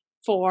word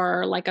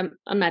for like a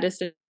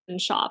medicine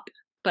shop,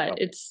 but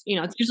it's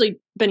it's usually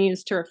been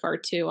used to refer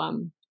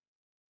to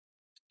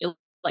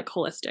like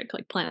holistic,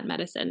 like plant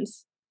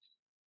medicines.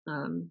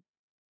 Some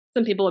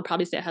people would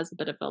probably say it has a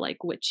bit of a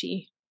like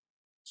witchy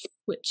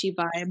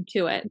vibe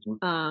to it.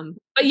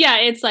 But yeah,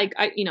 it's like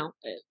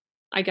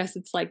I guess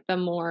it's like the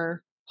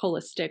more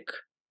holistic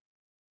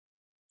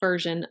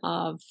version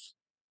of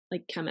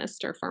like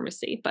chemist or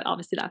pharmacy, but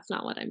obviously that's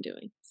not what I'm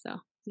doing. So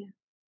yeah.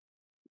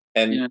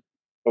 And Yeah.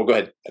 oh, go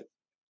ahead.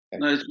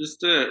 No, it's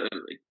just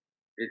like,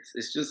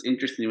 it's just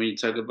interesting when you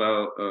talk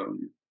about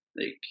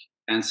like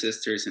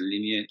ancestors and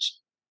lineage.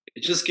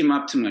 It just came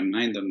up to my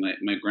mind that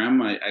my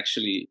grandma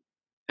actually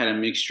had a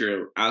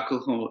mixture of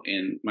alcohol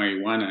and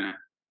marijuana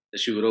that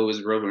she would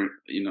always rub her,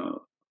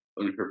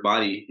 on her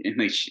body, and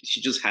like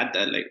she just had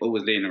that like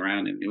always laying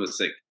around, and it was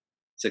like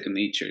second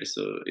nature.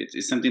 So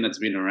it's something that's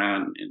been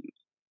around, and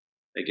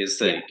I guess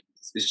Yeah. like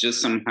it's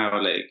just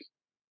somehow like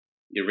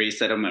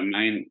erased out of my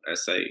mind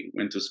as I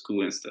went to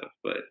school and stuff.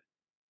 But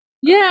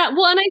Yeah,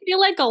 well, and I feel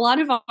like a lot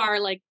of our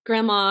like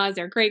grandmas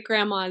or great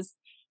grandmas,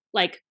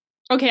 like,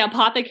 okay,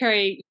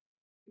 apothecary,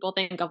 people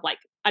think of like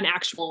an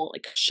actual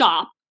like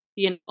shop,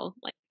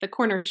 like the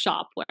corner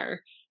shop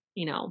where,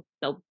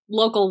 the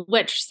local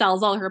witch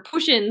sells all her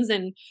potions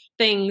and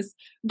things.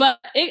 But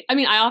I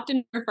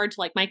often refer to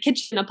like my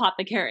kitchen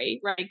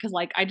apothecary, right? Because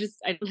like I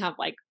don't have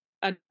like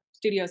a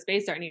studio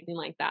space or anything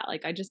like that.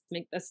 Like I just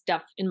make this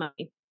stuff in my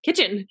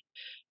kitchen.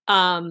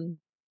 And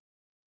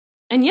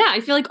yeah, I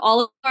feel like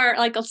all of our,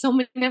 like so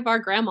many of our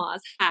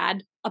grandmas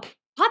had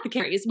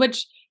apothecaries,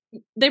 which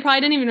they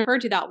probably didn't even refer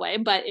to that way,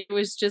 but it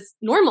was just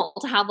normal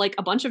to have like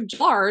a bunch of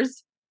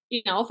jars,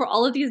 for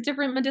all of these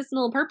different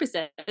medicinal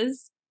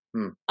purposes.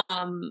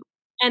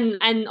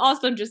 And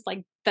also just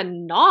like the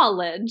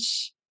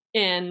knowledge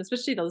in,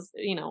 especially those,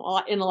 in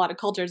a lot of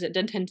cultures, it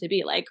did tend to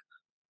be like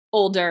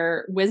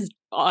older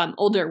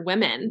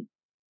women,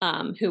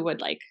 who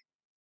would like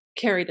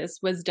carry this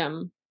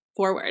wisdom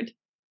forward.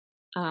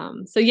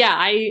 So yeah,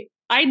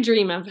 I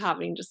dream of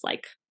having just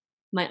like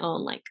my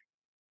own like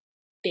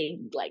big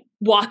like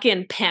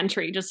walk-in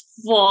pantry just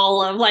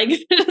full of like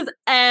just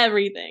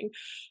everything,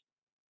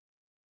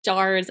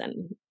 jars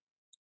and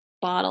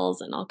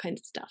bottles and all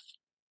kinds of stuff.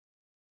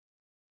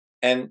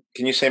 And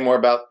can you say more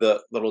about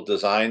the little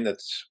design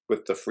that's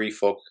with the free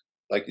folk?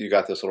 Like you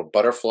got this little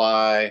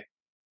butterfly,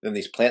 then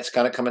these plants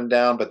kind of coming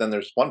down, but then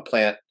there's one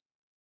plant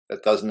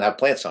that doesn't have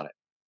plants on it.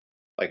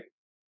 Like,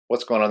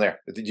 what's going on there?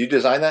 Did you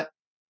design that?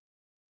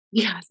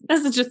 Yes,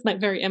 this is just my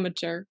very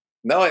immature.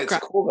 No, it's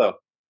cool though.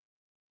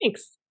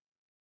 Thanks.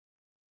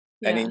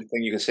 Yeah.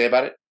 Anything you can say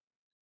about it?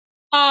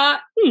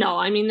 No,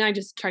 I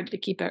just tried to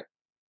keep it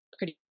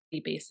pretty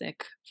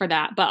basic for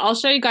that, but I'll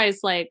show you guys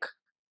like,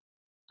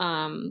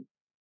 I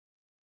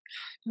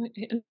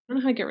don't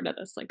know how to get rid of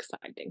this like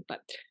side thing,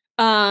 but,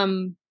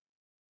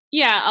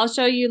 yeah, I'll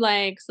show you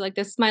like, so like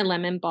this is my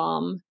lemon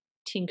balm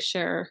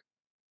tincture.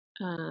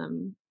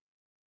 So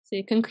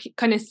you can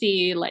kind of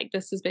see like,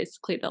 this is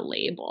basically the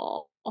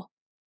label.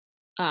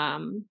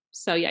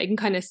 So yeah, you can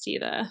kind of see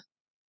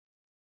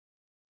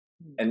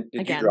And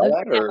did you draw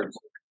that or?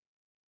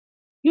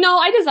 No,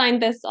 I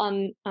designed this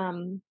on,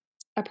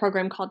 a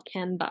program called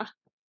Canva.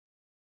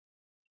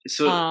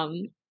 so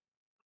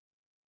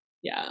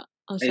Yeah,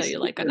 I'll show you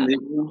like another.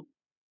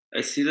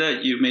 I see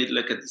that you made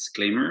like a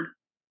disclaimer.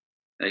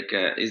 Like,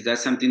 is that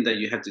something that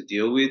you have to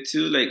deal with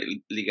too, like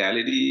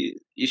legality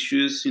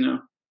issues?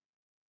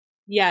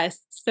 Yes.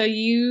 So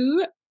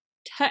you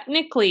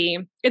technically,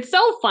 it's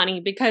so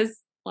funny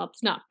because, well,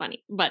 it's not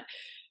funny, but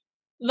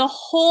the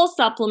whole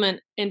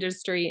supplement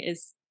industry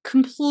is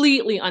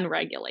completely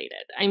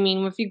unregulated.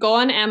 If you go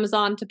on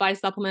Amazon to buy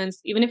supplements,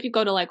 even if you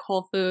go to like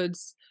Whole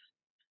Foods,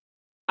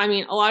 a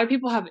lot of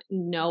people have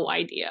no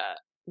idea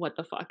what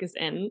the fuck is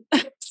in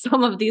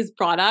some of these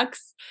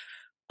products.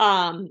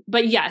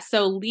 But yeah,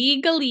 so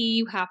legally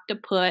you have to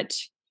put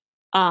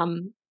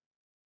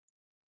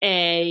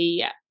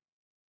a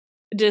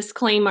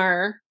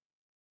disclaimer.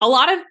 A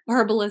lot of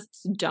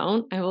herbalists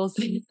don't, I will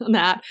say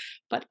that,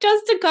 but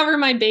just to cover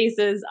my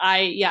bases,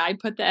 I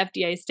put the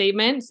FDA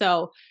statement.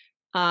 So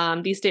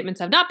these statements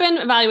have not been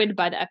evaluated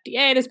by the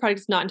FDA. This product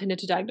is not intended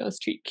to diagnose,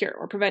 treat, cure,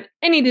 or prevent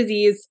any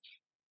disease.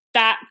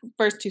 That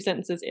first two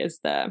sentences is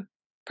the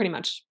pretty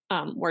much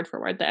word for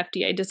word, the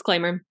FDA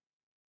disclaimer.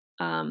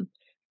 And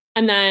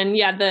then,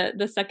 yeah,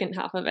 the second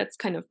half of it's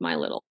kind of my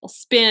little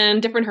spin.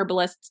 Different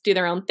herbalists do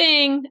their own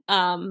thing.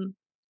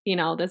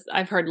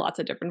 I've heard lots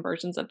of different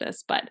versions of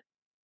this, but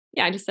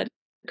yeah, I just said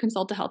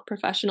consult a health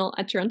professional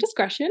at your own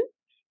discretion.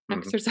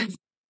 Exercise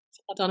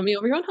autonomy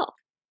over your own health.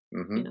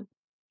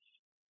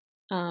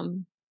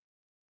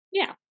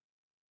 Yeah.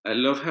 I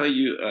love how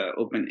you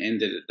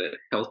open-ended the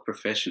health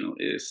professional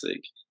is.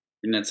 Like,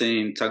 you're not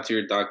saying talk to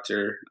your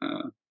doctor,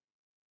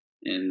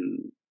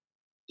 and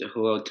the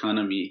whole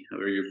autonomy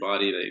over your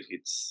body. Like,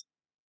 it's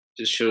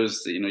just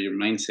shows your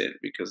mindset,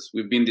 because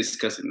we've been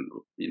discussing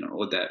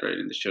all that right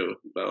in the show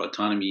about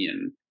autonomy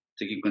and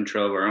taking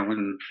control of our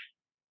own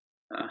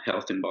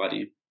health and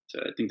body. So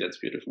I think that's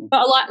beautiful.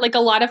 But a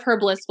lot of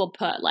herbalists will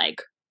put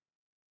like,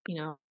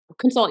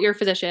 consult your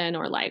physician,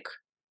 or like,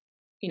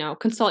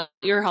 consult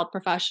your health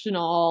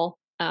professional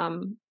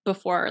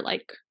before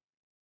like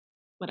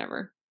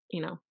whatever,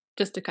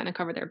 just to kind of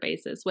cover their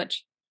bases,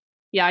 which,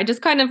 yeah, I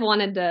just kind of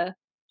wanted to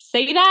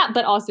say that,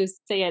 but also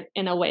say it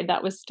in a way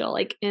that was still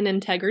like in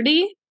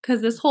integrity.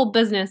 Cause this whole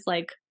business,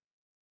 like,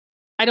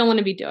 I don't want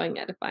to be doing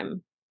it if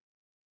I'm,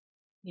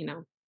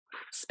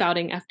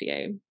 spouting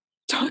FDA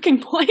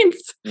talking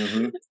points.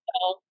 Mm-hmm.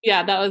 So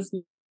yeah, that was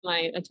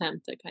my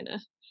attempt to kind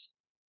of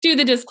do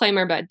the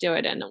disclaimer, but do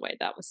it in a way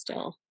that was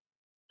still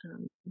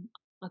um,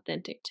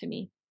 authentic to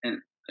me. And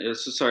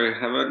so sorry, I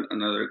have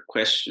another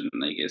question.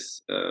 I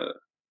guess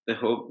the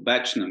whole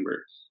batch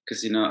number,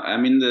 because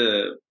I'm in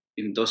the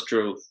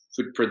industrial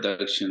food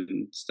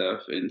production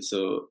stuff, and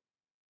so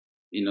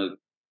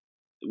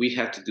we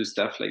have to do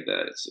stuff like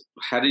that. So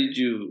how did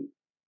you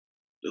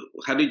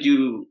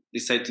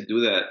decide to do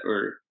that,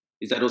 or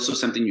is that also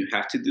something you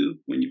have to do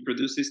when you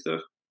produce this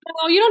stuff?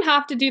 No, you don't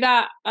have to do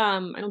that. I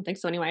don't think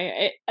so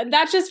anyway.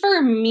 That's just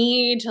for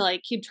me to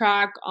like keep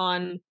track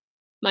on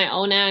my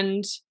own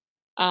end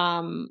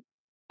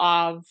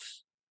of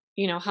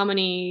how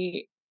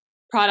many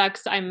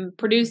products I'm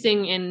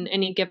producing in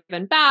any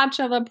given batch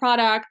of a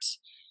product.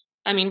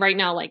 I mean, right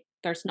now, like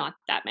there's not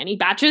that many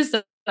batches,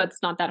 so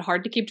it's not that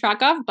hard to keep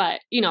track of.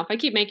 But if I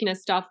keep making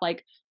this stuff,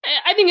 like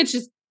I think it's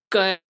just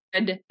good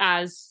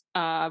as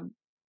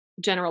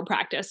general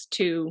practice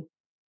to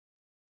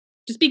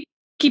just be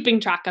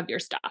keeping track of your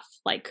stuff,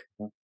 like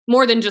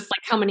more than just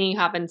like how many you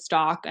have in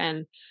stock.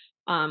 And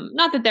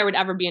not that there would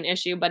ever be an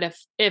issue, but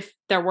if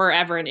there were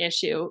ever an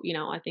issue,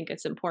 I think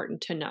it's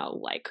important to know,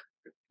 like,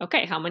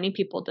 okay, how many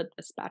people did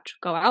this batch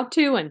go out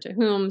to and to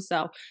whom?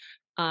 So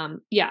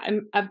yeah,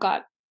 I've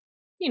got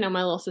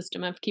my little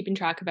system of keeping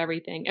track of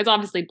everything. It's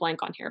obviously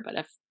blank on here, but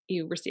if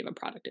you receive a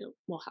product, it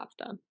will have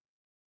the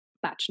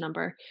batch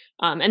number,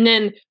 and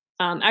then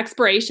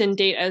expiration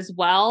date as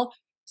well.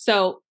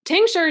 So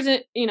tinctures,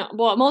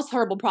 most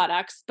herbal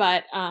products,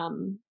 but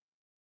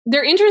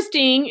they're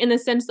interesting in the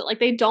sense that like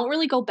they don't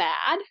really go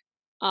bad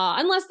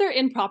unless they're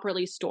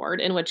improperly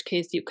stored, in which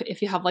case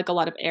if you have like a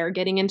lot of air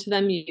getting into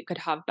them, you could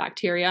have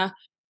bacteria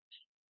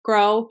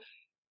grow.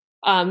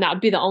 That would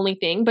be the only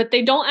thing, but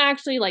they don't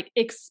actually like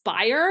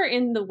expire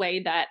in the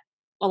way that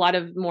a lot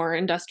of more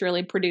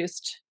industrially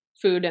produced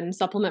food and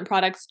supplement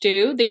products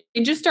do. They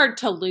just start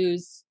to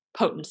lose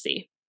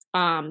potency.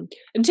 And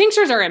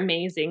tinctures are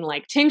amazing.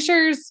 Like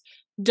tinctures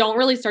don't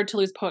really start to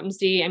lose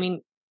potency. I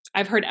mean,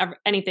 I've heard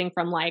anything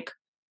from like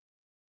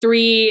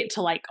 3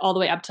 to like all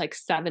the way up to like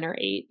 7 or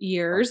 8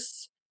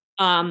 years.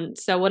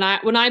 So when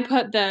I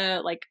put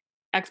the like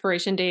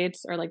expiration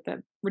dates or like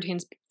the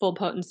retains full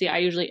potency, I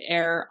usually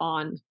err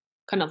on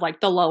kind of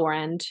like the lower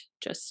end,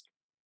 just,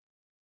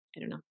 I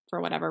don't know, for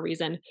whatever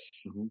reason.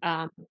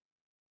 Mm-hmm.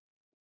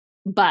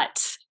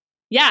 But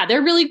yeah,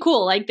 they're really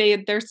cool. Like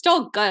they're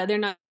still good.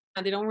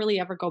 They don't really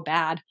ever go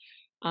bad.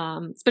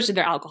 Especially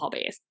they're alcohol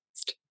based.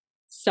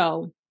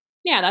 So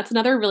yeah, that's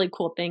another really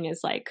cool thing is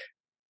like,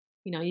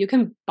 you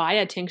can buy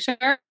a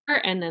tincture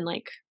and then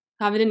like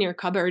have it in your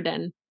cupboard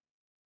and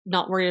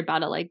not worry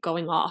about it like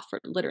going off for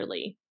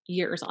literally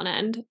years on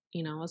end,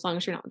 as long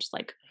as you're not just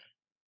like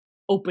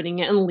opening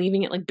it and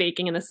leaving it like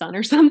baking in the sun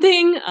or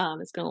something.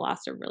 It's going to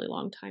last a really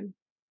long time.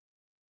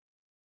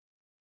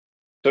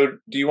 So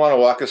do you want to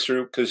walk us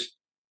through, because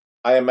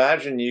I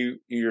imagine you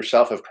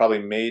yourself have probably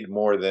made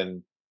more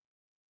than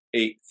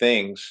 8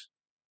 things.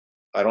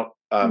 I don't,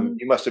 Mm-hmm.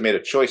 you must have made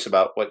a choice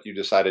about what you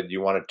decided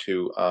you wanted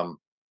to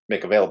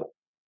make available.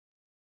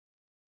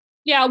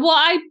 Yeah, well,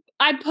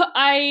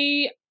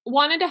 I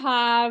wanted to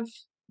have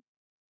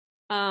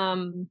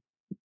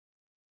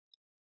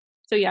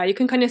so yeah, you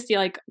can kind of see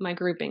like my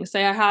grouping. So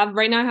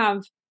right now I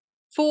have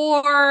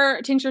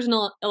 4 tinctures and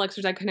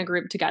elixirs I kind of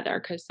group together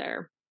because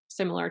they're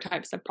similar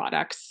types of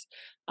products.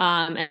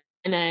 And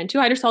then 2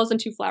 hydrosols and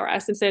 2 flower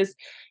essences.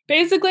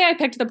 Basically, I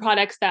picked the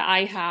products that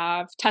I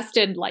have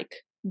tested like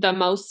the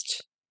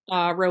most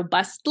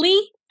robustly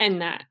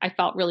and that I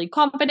felt really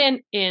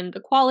confident in the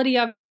quality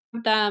of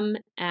them,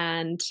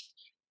 and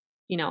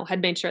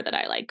had made sure that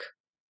I like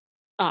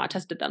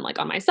tested them like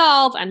on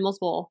myself and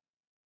multiple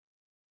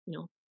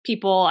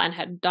people, and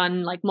had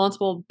done like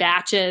multiple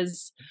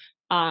batches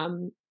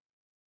so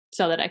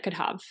that I could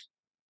have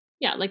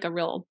like a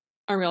real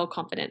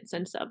confident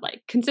sense of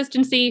like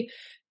consistency.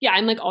 Yeah,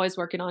 I'm like always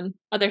working on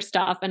other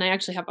stuff, and I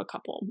actually have a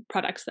couple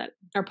products that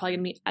are probably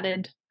gonna be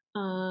added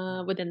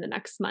within the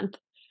next month.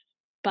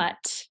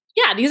 But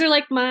yeah, these are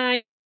like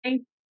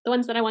the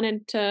ones that I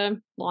wanted to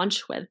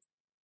launch with.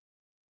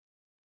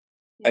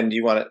 And do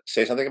you want to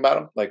say something about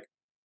them, like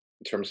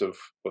in terms of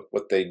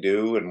what they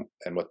do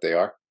and what they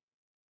are?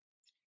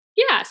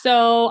 Yeah,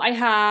 so I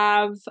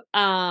have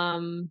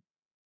Well,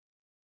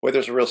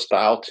 there's a real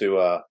style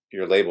to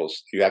your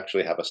labels. You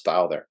actually have a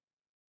style there.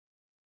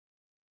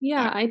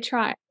 yeah, I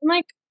try. I'm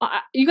like,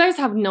 you guys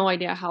have no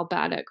idea how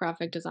bad at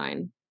graphic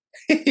design.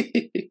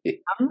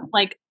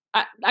 Like,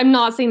 I'm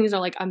not saying these are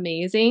like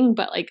amazing,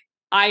 but like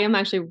I am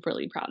actually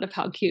really proud of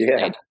how cute they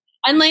Yeah. are.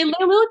 And they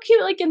look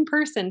cute like in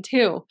person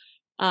too.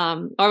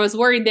 I was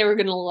worried they were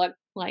gonna look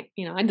like,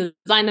 I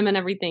designed them and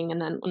everything, and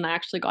then when I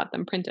actually got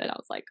them printed, I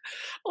was like,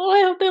 oh,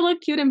 I hope they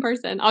look cute in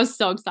person. I was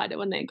so excited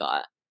when they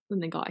got when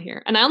they got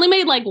here. And I only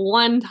made like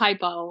one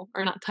typo,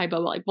 or not typo,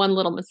 but like one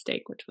little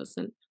mistake, which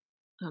wasn't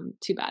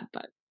too bad.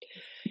 But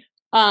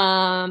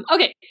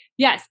okay,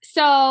 yes.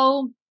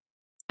 So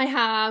I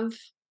have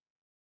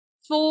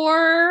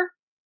 4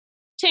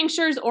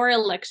 tinctures or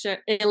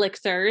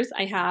elixirs.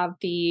 I have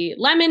the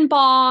lemon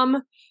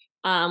balm,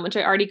 which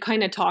I already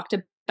kind of talked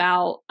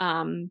about.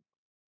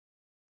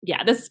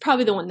 Yeah, this is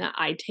probably the one that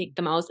I take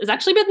the most. It's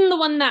actually been the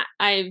one that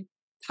I've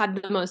had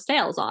the most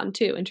sales on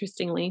too,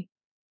 interestingly.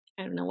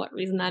 I don't know what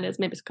reason that is.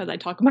 Maybe it's because I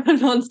talk about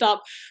it nonstop.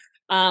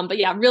 But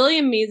yeah, really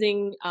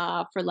amazing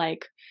for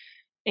like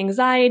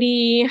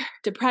anxiety,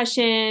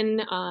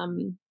 depression,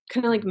 kind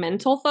of like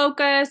mental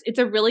focus. It's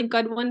a really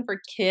good one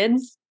for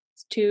kids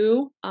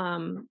too. I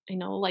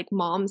know like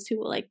moms who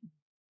will like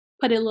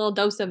put a little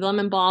dose of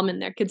lemon balm in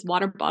their kids'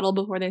 water bottle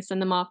before they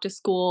send them off to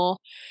school.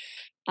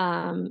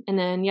 And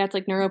then yeah, it's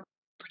like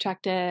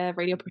neuroprotective,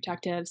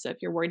 radioprotective. So if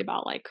you're worried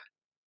about like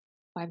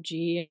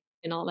 5G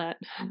and all that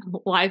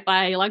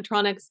Wi-Fi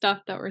electronic stuff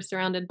that we're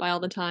surrounded by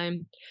all the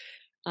time.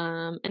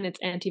 And it's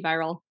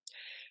antiviral.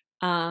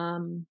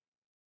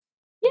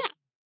 Yeah.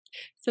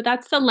 So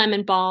that's the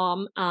lemon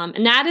balm.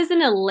 And that is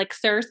an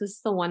elixir. So this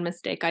is the one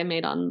mistake I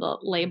made on the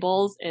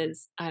labels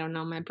is, I don't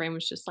know, my brain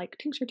was just like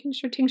tincture,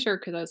 tincture, tincture,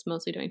 because I was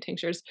mostly doing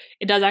tinctures.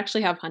 It does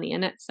actually have honey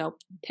in it. So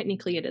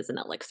technically it is an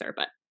elixir,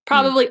 but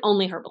probably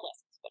only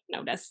herbalists would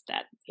notice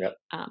that. Yep.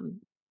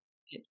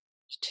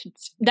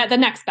 That the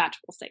next batch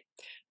will say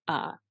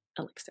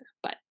elixir,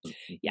 but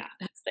yeah,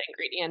 that's the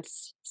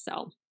ingredients.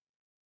 So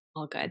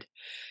all good.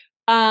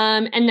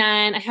 And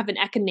then I have an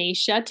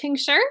echinacea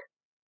tincture.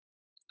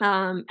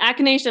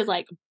 Echinacea is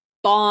like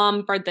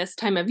bomb for this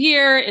time of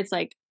year. It's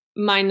like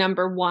my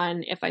number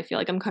one if I feel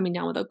like I'm coming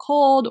down with a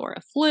cold or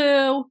a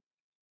flu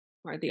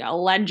or the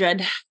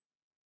alleged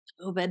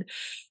COVID.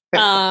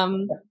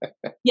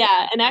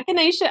 Yeah, and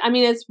echinacea, I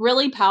mean, it's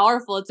really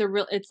powerful.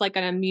 It's like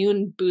an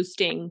immune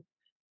boosting,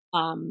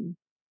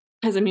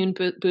 has immune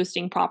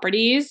boosting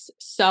properties.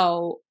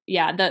 So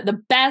yeah,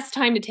 the best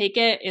time to take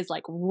it is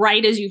like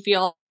right as you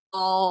feel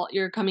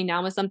you're coming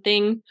down with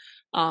something,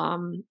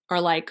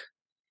 or like,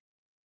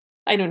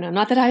 I don't know,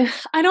 not that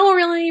I don't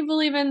really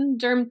believe in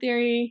germ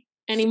theory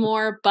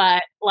anymore,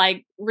 but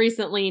like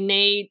recently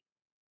Nate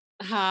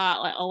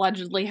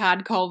allegedly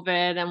had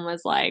COVID and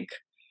was like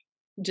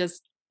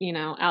just,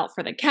 out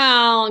for the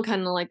count,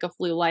 kind of like a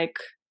flu-like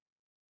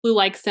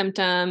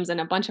symptoms,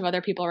 and a bunch of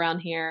other people around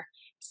here.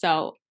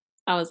 So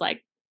I was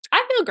like,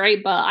 I feel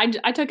great, but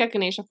I took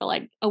echinacea for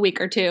like a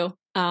week or two,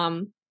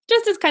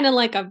 just as kind of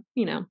like a,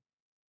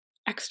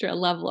 extra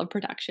level of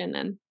protection.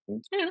 And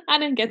I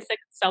didn't get sick.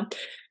 So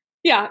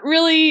yeah,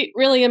 really,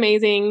 really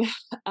amazing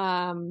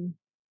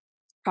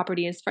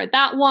properties for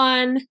that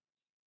one.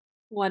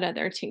 What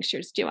other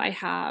tinctures do I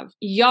have?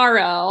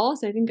 Yarrow.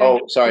 So I think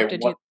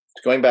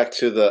going back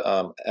to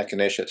the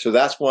echinacea. So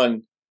that's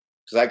one,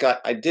 because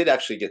I did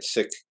actually get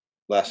sick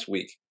last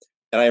week,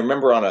 and I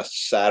remember on a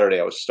Saturday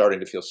I was starting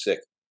to feel sick.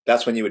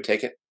 That's when you would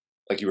take it,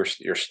 like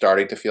you're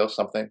starting to feel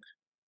something.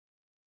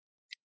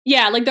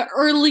 Yeah, like the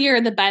earlier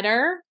the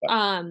better.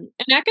 Yeah. And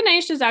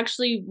echinacea is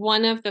actually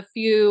one of the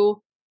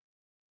few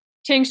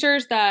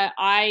tinctures that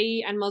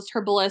I and most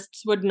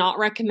herbalists would not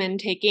recommend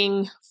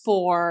taking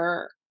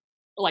for,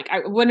 like,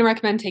 I wouldn't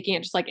recommend taking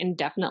it just like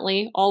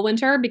indefinitely all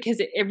winter, because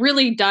it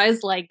really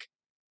does like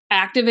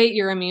activate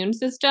your immune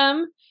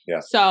system. Yeah.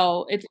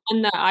 So it's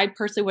one that I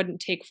personally wouldn't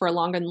take for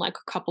longer than like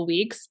a couple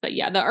weeks. But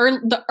yeah,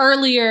 the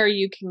earlier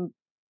you can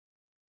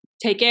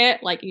take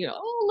it, like, a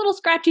little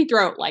scratchy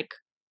throat, like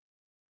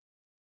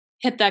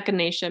hit the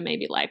echinacea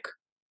maybe like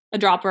a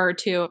dropper or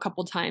two a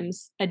couple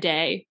times a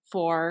day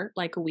for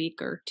like a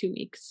week or 2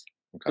 weeks.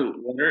 Okay. So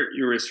what are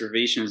your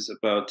reservations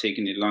about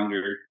taking it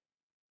longer?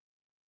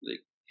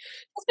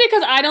 It's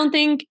because I don't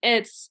think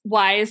it's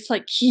wise to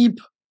like keep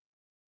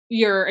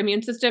your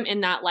immune system in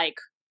that like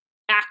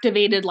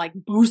activated, like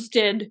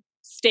boosted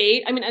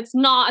state. I mean, it's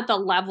not at the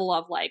level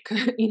of like,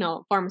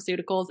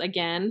 pharmaceuticals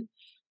again.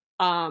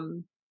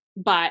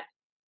 But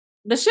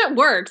the shit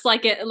works.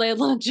 Like it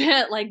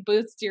legit like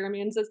boosts your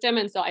immune system.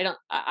 And so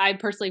I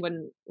personally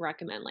wouldn't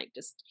recommend like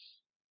just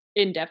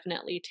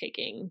indefinitely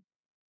taking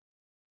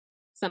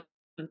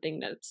something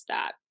that's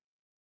that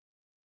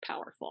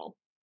powerful.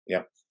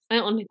 Yeah. I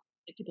don't want to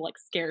make people like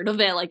scared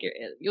of it. Like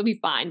you'll be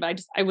fine, but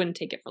I wouldn't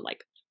take it for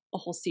like a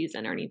whole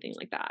season or anything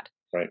like that.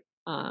 Right.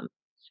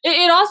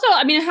 It also,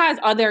 I mean, it has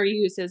other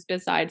uses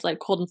besides like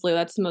cold and flu.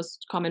 That's the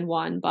most common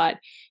one. But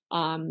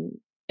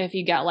if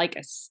you get like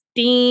a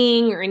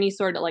sting or any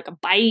sort of like a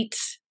bite,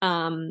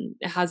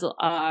 it has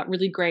a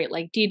really great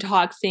like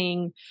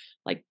detoxing,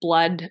 like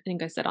blood. I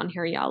think I said on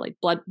here, yeah, like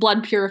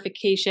blood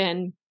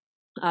purification.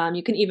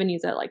 You can even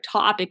use it like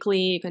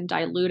topically. You can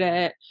dilute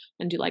it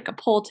and do like a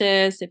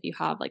poultice if you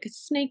have like a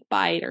snake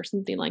bite or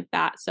something like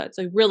that. So it's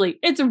a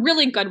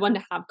really good one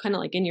to have kind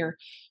of like in your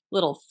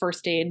little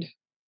first aid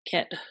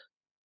kit.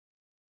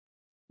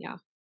 Yeah.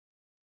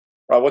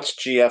 What's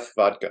GF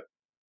vodka?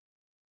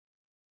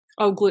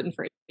 Oh,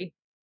 gluten-free.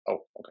 Oh,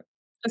 okay.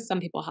 Some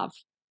people have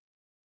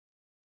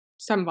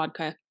some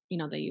vodka,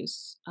 they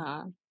use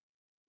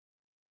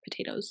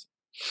potatoes.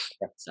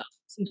 So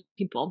some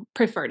people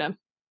prefer to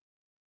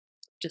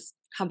just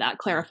have that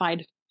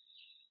clarified.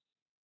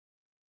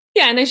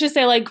 Yeah, and I should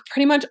say, like,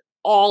 pretty much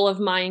all of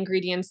my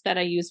ingredients that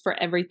I use for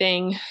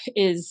everything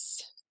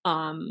is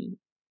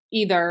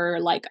either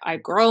like I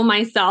grow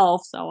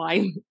myself, so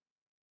I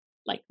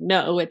like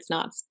no, it's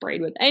not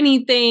sprayed with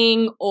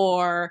anything,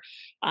 or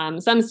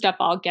some stuff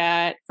I'll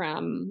get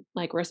from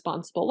like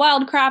Responsible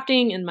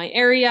Wildcrafting in my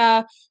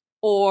area,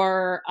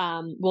 or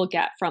we'll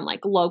get from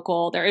like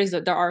local. There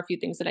are a few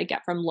things that I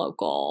get from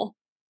local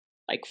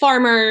like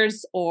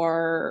farmers,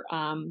 or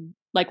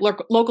like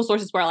local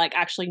sources where I like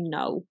actually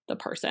know the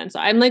person. So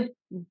I'm like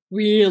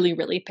really,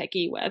 really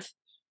picky with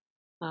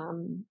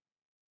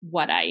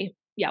what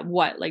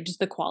like just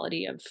the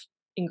quality of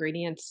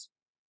ingredients.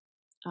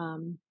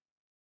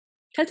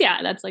 Cause yeah,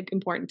 that's like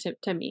important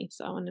to me.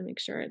 So I want to make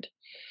sure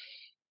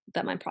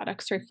that my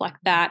products reflect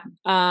that.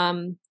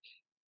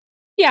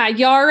 Yeah,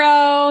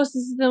 Yarrow. This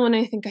is the one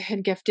I think I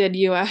had gifted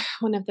you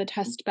one of the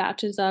test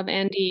batches of,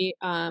 Andy.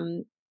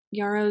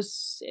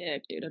 Yarrow's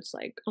sick, dude. It's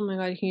like, oh my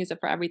God, you can use it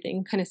for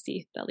everything. Kind of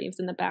see the leaves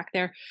in the back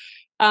there.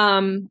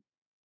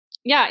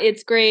 Yeah,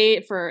 it's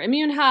great for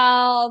immune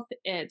health.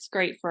 It's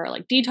great for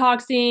like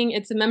detoxing.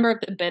 It's a member of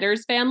the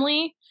bitters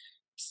family.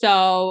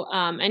 So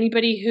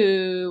anybody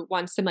who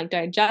wants some like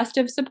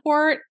digestive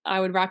support, I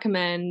would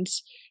recommend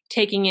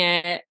taking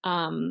it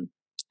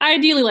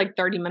ideally like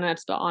 30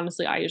 minutes, but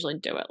honestly, I usually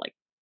do it like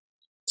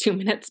 2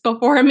 minutes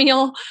before a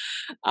meal.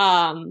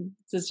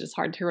 This is just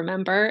hard to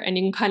remember. And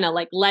you can kind of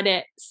like let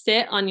it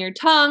sit on your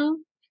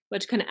tongue,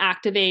 which kind of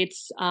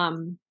activates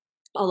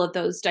all of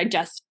those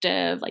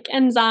digestive like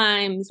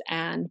enzymes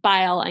and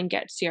bile, and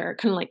gets your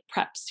kind of like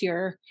preps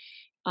your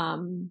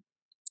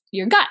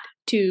gut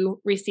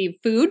to receive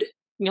food.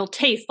 You'll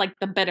taste like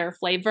the bitter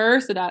flavor.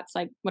 So that's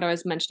like what I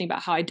was mentioning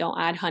about how I don't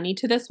add honey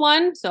to this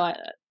one. So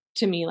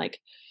to me, like,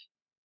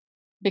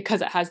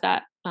 because it has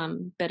that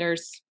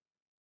bitters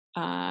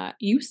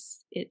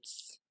use,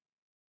 it's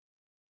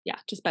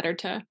just better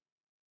to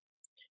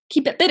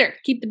keep it bitter,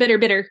 keep the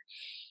bitter.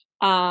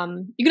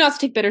 You can also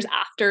take bitters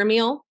after a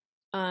meal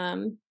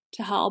to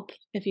help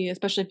if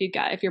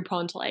you're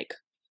prone to like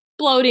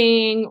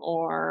bloating,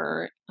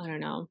 or I don't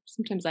know,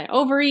 sometimes I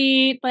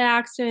overeat by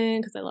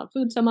accident because I love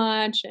food so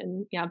much.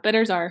 And yeah,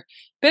 bitters are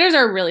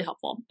really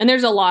helpful. And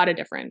there's a lot of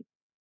different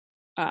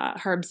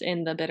herbs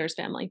in the bitters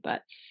family,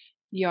 but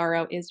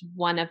yarrow is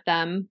one of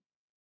them.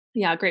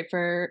 Yeah, great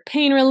for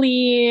pain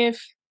relief,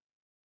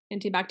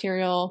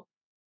 antibacterial,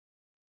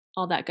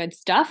 all that good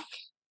stuff.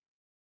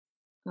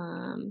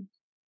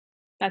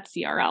 That's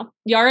yarrow.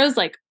 Yarrow is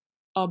like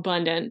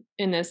abundant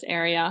in this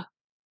area.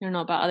 I don't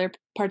know about other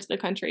parts of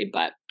the country,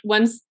 but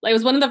once it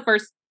was one of the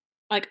first,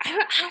 like,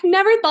 I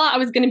never thought I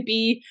was going to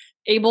be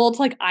able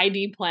to like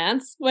ID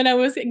plants when I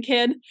was a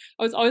kid.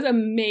 I was always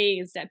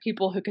amazed at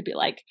people who could be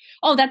like,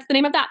 oh, that's the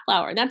name of that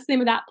flower. That's the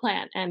name of that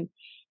plant. And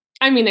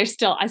I mean, I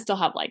still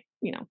have like,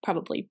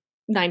 probably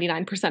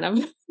 99%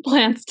 of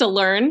plants to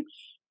learn,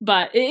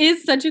 but it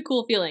is such a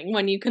cool feeling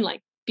when you can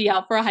like be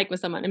out for a hike with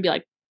someone and be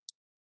like,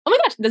 oh my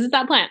gosh, this is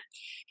that plant.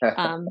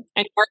 And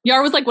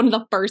yarrow was like one of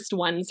the first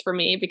ones for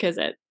me because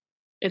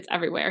it's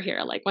everywhere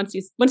here. Like once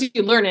you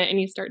learn it and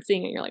you start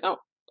seeing it, you're like, oh,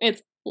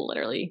 it's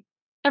literally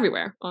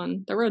everywhere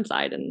on the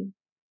roadside and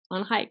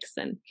on hikes.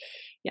 And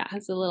yeah, it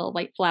has the little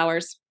white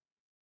flowers.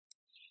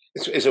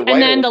 Is it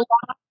white?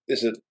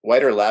 Is it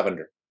white or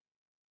lavender?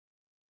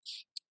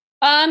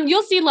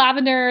 You'll see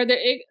lavender.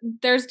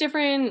 There's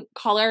different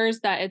colors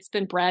that it's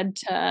been bred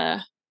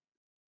to.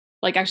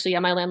 Like, actually, yeah,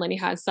 my landlady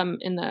has some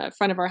in the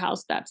front of our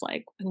house that's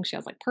like, I think she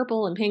has like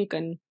purple and pink,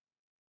 and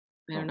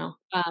I don't know.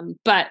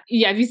 But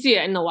yeah, if you see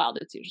it in the wild,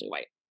 it's usually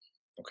white.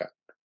 Okay.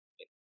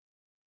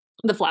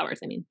 The flowers,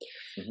 I mean.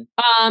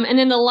 Mm-hmm. And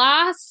then the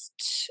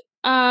last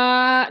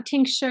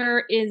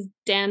tincture is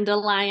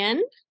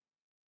dandelion.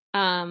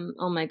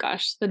 Oh my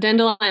gosh, the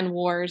dandelion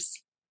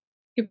wars.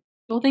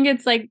 People think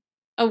it's like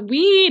a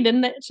weed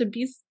and that it should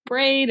be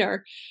sprayed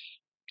or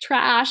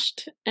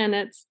trashed, and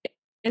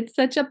it's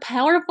such a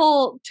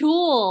powerful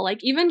tool. Like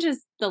even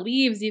just the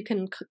leaves, you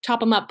can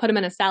chop them up, put them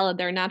in a salad.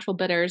 They're natural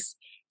bitters.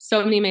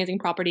 So many amazing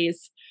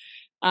properties.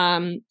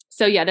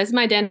 So yeah, this is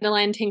my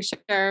dandelion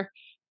tincture.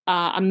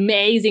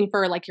 Amazing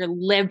for like your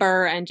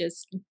liver and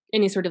just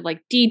any sort of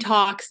like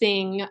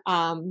detoxing,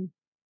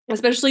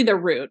 especially the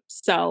root.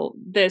 So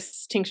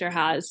this tincture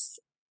has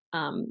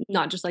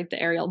not just like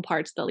the aerial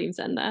parts, the leaves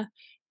and the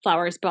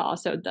flowers, but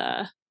also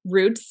the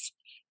roots,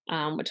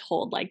 which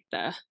hold like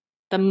the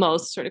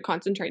most sort of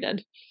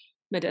concentrated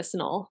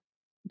medicinal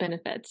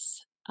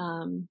benefits.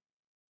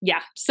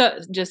 Yeah, so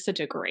just such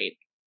a great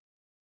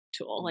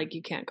tool. Like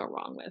you can't go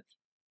wrong with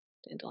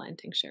dandelion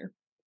tincture.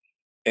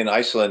 In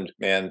Iceland,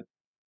 man,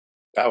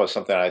 that was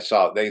something I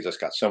saw. They just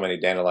got so many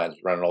dandelions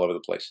running all over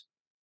the place.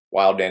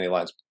 Wild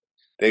dandelions.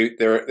 They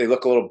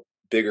look a little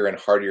bigger and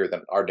hardier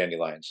than our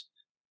dandelions.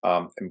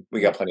 And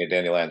we got plenty of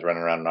dandelions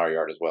running around in our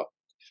yard as well.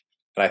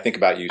 And I think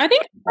about you. I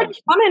think it's pretty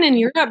common in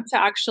Europe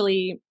to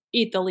actually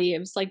eat the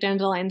leaves, like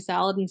dandelion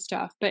salad and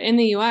stuff. But in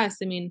the US,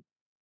 I mean,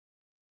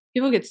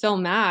 people get so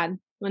mad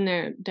when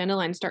their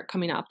dandelions start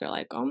coming up, they're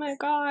like, oh my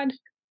God,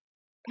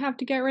 I have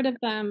to get rid of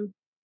them.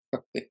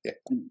 Yeah.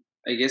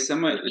 I guess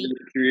I'm a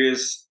little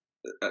curious.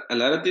 A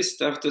lot of this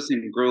stuff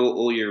doesn't grow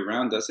all year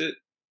round, does it?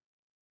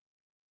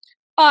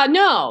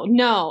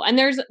 No. And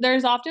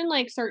there's often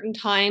like certain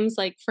times,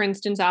 like for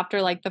instance,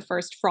 after like the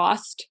first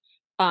frost,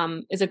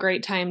 is a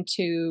great time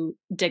to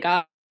dig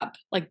up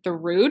like the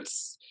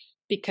roots,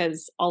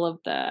 because all of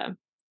I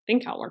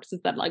think how it works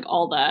is that like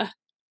all the,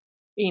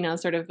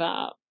 sort of,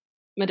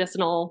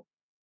 medicinal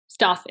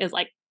stuff is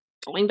like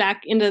going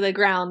back into the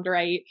ground,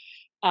 right?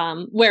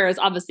 Whereas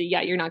obviously,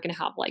 yeah, you're not going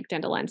to have like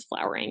dandelions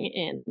flowering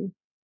in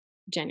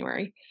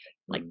January,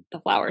 like the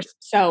flowers.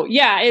 So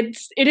yeah, it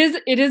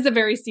is a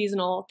very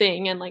seasonal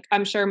thing. And like,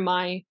 I'm sure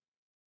my,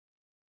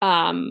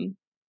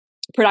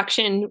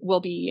 production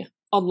will be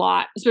a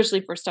lot,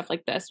 especially for stuff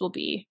like this, will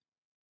be,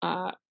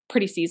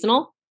 pretty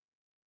seasonal.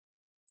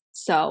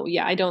 So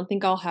yeah, I don't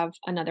think I'll have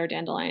another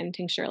dandelion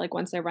tincture, like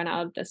once I run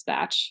out of this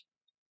batch,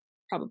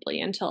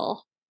 probably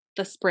until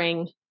the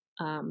spring.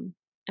 I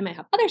might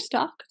have other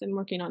stuff because I'm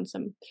working on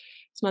some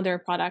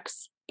other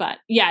products. But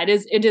yeah, it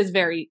is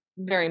very,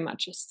 very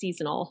much a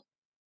seasonal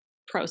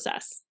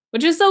process,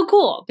 which is so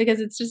cool because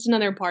it's just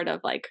another part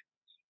of like,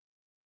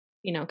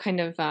 kind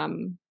of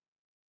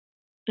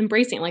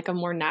embracing like a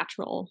more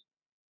natural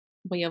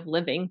way of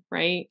living,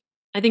 right?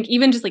 I think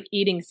even just like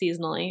eating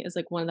seasonally is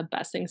like one of the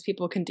best things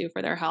people can do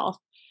for their health.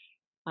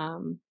 I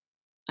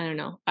don't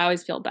know. I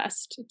always feel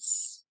best.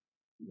 It's,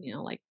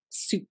 like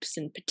soups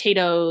and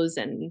potatoes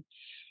and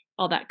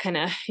all that kind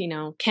of,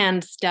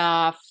 canned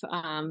stuff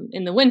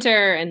in the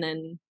winter. And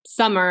then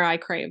summer, I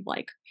crave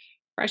like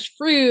fresh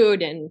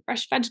fruit and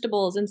fresh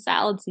vegetables and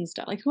salads and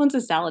stuff. Like who wants a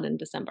salad in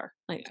December?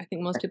 Like I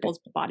think most people's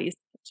bodies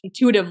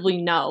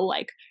intuitively know,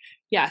 like,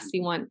 yes,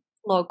 you want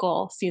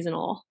local,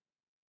 seasonal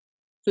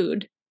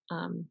food.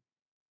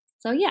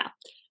 So yeah.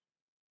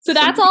 So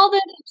that's all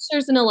the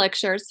tinctures and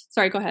elixirs.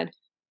 Sorry, go ahead.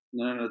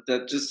 No,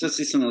 that's just a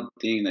seasonal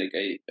thing. Like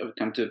I've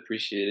come to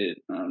appreciate it.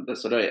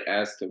 That's what I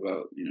asked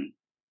about.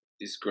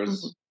 This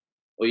grows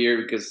all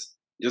year because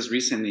just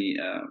recently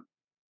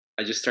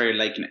I just started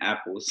liking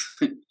apples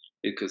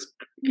because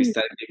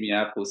Cristal gave me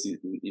apples.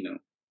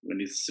 When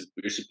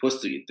you're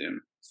supposed to eat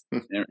them.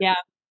 Yeah.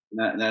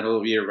 Not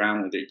all year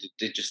round.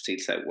 They just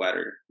taste like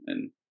water.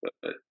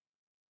 But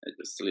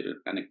just a little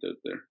anecdote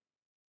there.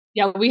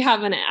 Yeah, we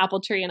have an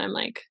apple tree, and I'm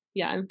like,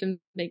 yeah, I've been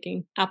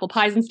making apple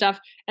pies and stuff,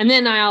 and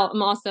then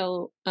I'm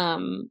also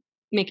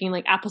making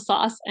like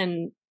applesauce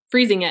and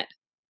freezing it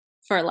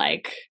for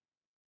like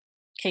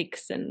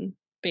cakes and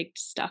baked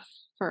stuff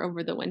for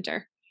over the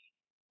winter.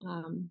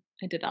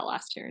 I did that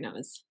last year, and it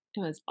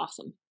was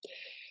awesome.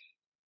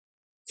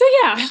 So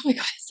yeah, oh my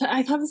god, so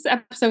I thought this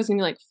episode was gonna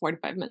be like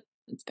 45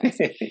 minutes, guys.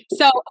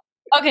 So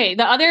okay,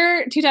 the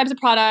other two types of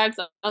products,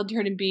 I'll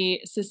try to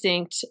be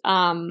succinct.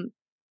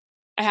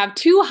 I have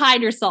two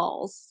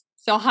hydrosols.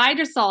 So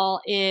hydrosol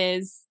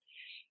is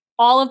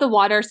all of the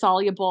water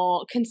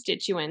soluble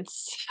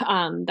constituents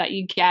that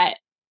you get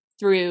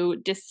through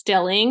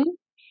distilling.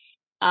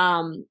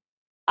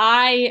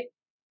 I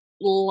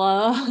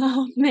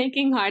love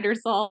making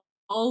hydrosols.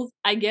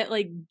 I get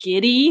like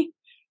giddy.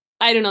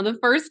 I don't know. The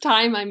first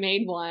time I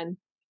made one,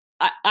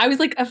 I was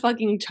like a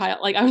fucking child.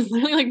 Like I was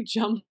literally like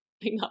jumping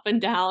up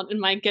and down in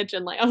my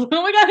kitchen. Like, oh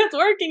my God, it's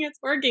working. It's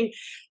working.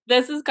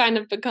 This has kind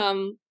of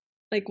become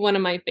like one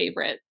of my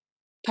favorite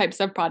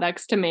types of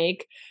products to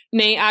make.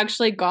 Nate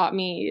actually got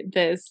me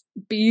this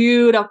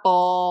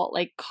beautiful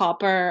like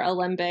copper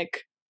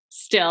alembic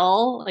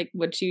still, like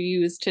what you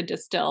use to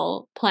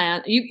distill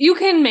plant. You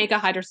can make a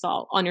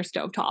hydrosol on your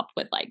stovetop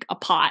with like a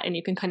pot, and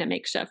you can kind of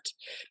makeshift.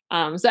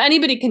 So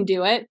anybody can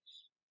do it.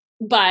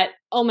 But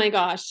oh my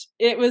gosh,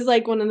 it was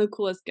like one of the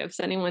coolest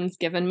gifts anyone's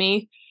given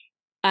me.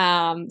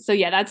 So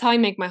yeah, that's how I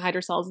make my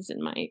hydrosols, is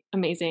in my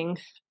amazing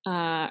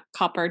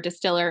copper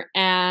distiller.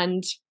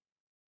 And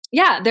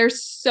yeah, they're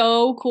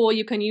so cool.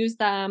 You can use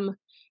them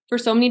for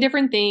so many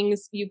different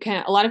things.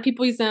 A lot of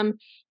people use them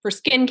for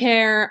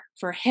skincare,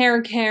 for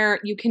hair care.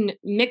 You can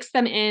mix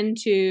them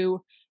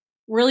into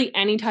really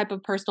any type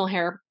of personal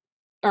care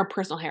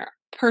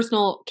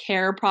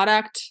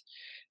product.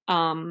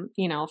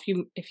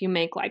 If you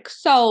make like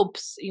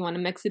soaps, you want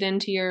to mix it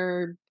into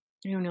your,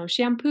 I don't know,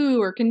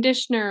 shampoo or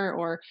conditioner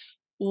or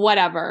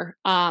whatever.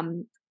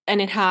 And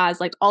it has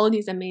like all of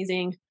these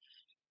amazing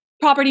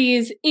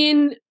properties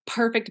in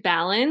perfect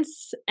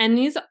balance. And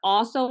these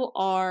also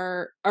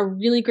are a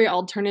really great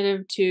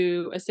alternative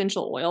to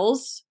essential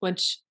oils,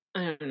 which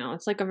I don't know,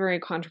 it's like a very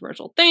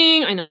controversial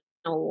thing. I know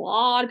a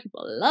lot of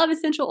people love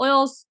essential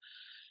oils.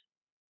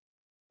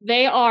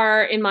 They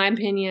are, in my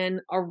opinion,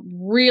 a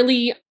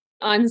really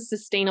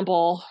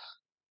unsustainable,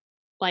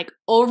 like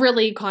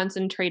overly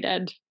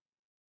concentrated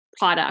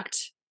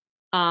product.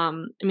 I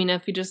mean,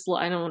 if you just,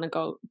 I don't want to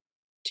go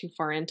too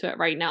far into it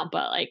right now,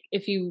 but like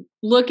if you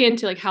look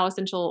into like how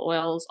essential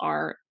oils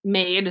are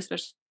made,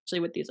 especially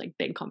with these like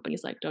big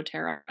companies like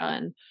doTERRA,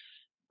 and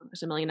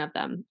there's a million of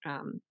them,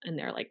 and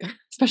they're like,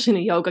 especially in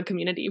the yoga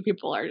community,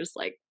 people are just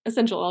like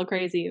essential oil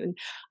crazy. And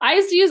I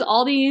used to use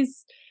all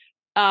these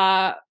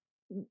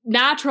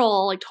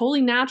natural, like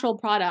totally natural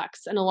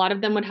products. And a lot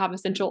of them would have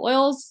essential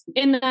oils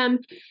in them,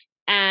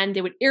 and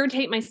they would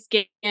irritate my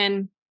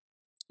skin,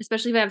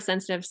 especially if I have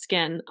sensitive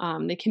skin.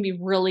 They can be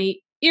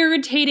really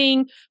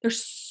irritating. They're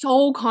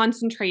so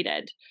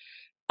concentrated.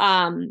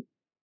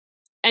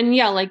 And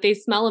yeah, like they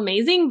smell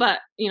amazing, but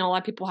a lot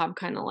of people have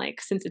kind of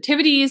like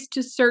sensitivities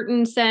to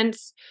certain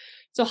scents.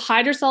 So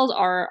hydrosols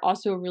are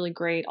also a really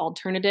great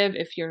alternative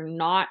if you're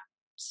not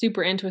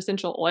super into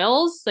essential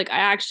oils. Like I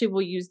actually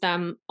will use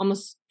them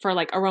almost for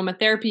like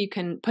aromatherapy. You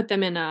can put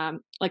them in a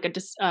what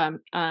do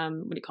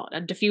you call it?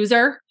 A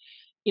diffuser,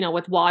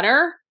 with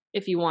water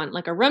if you want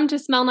like a room to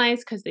smell nice,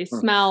 because they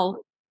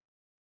smell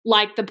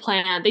like the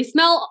plant. They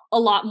smell a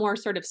lot more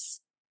sort of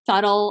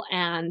subtle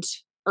and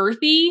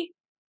earthy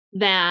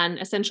than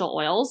essential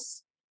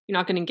oils. You're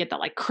not going to get that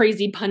like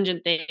crazy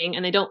pungent thing,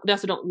 and they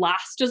also don't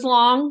last as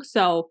long.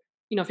 So,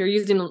 if you're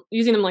using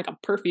them like a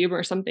perfume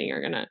or something,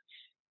 you're going to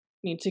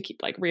need to keep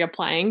like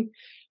reapplying.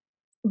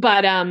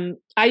 But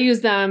I use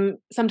them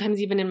sometimes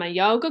even in my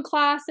yoga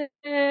classes,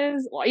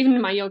 or even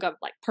in my yoga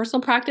like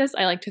personal practice.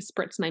 I like to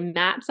spritz my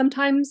mat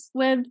sometimes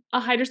with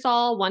a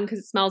hydrosol. One, because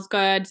it smells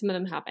good. Some of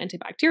them have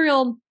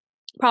antibacterial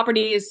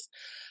properties.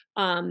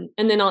 And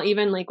then I'll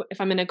even like, if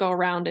I'm going to go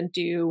around and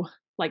do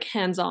like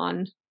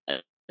hands-on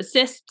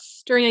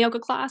assists during a yoga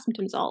class,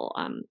 sometimes I'll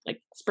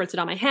like spritz it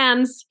on my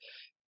hands,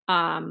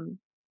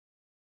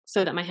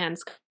 so that my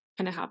hands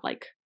kind of have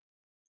like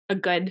a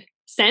good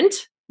scent.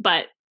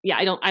 But yeah,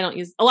 I don't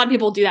use, a lot of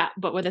people do that,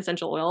 but with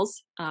essential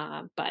oils.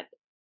 But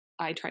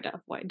I try to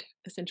avoid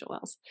essential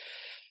oils.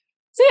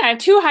 So yeah, I have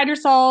 2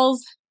 hydrosols.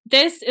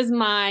 This is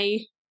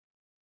the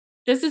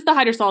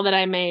hydrosol that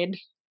I made.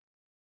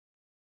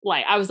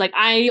 Like, I was like,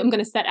 I am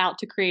going to set out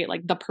to create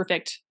like the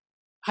perfect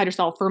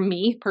hydrosol for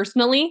me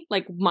personally,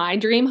 like my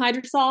dream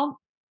hydrosol.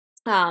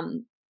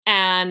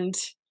 And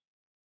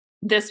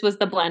this was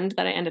the blend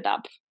that I ended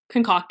up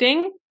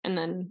concocting, and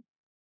then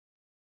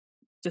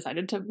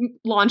decided to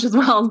launch as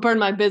well as burn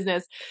my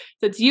business.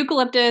 So it's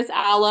eucalyptus,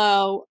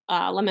 aloe,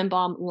 lemon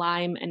balm,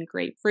 lime, and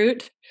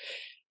grapefruit.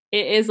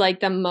 It is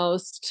like the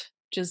most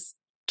just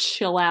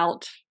chill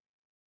out,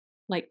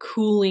 like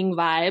cooling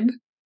vibe.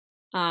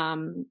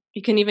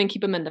 You can even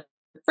keep them in the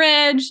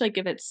fridge, like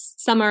if it's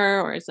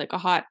summer or it's like a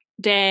hot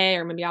day,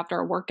 or maybe after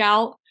a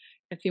workout,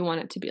 if you want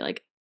it to be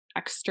like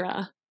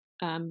extra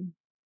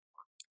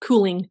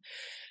cooling.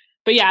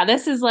 But yeah,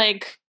 this is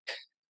like,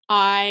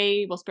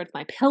 I will spritz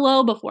my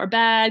pillow before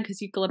bed, because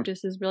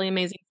eucalyptus is really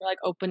amazing for like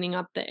opening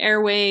up the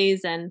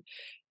airways. And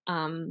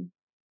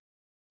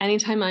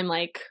anytime I'm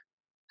like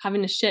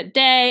having a shit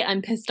day,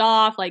 I'm pissed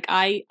off. Like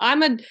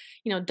I'm a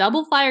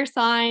double fire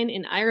sign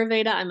in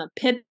Ayurveda. I'm a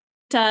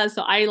pitta,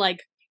 so I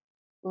like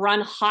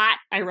run hot.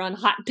 I run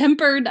hot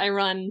tempered. I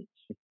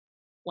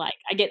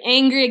get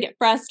angry, I get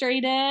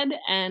frustrated.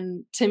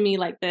 And to me,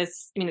 like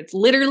this, it's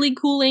literally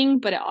cooling,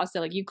 but it also,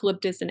 like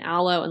eucalyptus and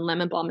aloe and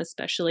lemon balm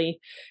especially,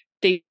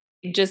 they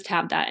just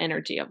have that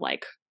energy of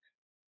like,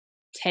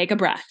 take a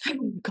breath,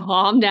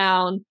 calm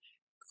down,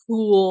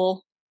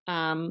 cool.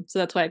 So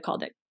that's why I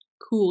called it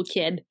Cool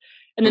Kid.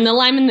 And then the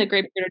lime and the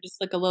grapefruit are just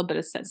like a little bit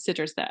of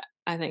citrus that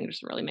I think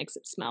just really makes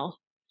it smell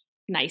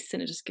nice,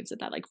 and it just gives it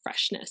that like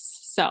freshness.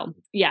 So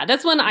yeah,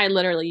 that's one I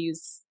literally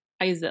use.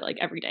 I use it like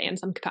every day in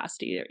some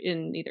capacity,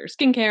 in either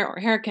skincare or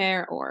hair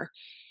care or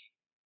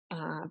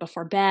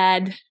before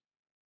bed.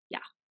 Yeah,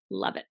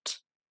 love it.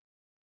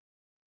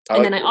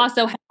 And then I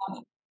also have,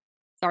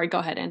 sorry, go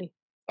ahead, Andy.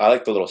 I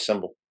like the little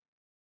symbol.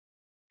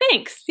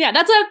 Thanks. Yeah,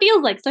 that's what it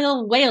feels like. It's like a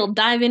little whale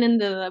diving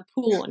into the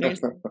pool. And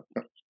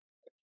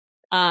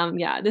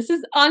yeah, this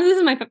is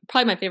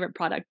probably my favorite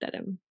product that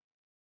I'm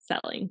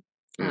selling.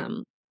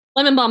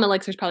 Lemon balm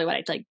elixir is probably what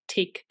I like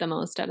take the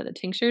most out of the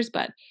tinctures,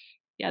 but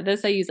yeah,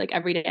 this I use like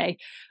every day.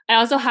 I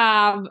also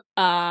have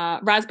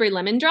raspberry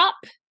lemon drop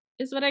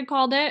is what I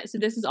called it. So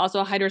this is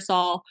also a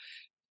hydrosol.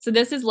 So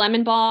this is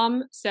lemon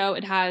balm. So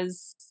it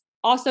has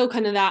also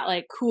kind of that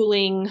like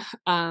cooling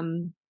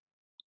and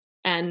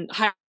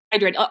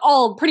hydrate.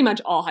 Pretty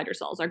much all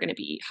hydrosols are going to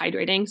be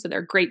hydrating. So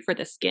they're great for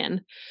the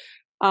skin.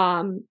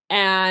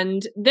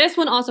 And this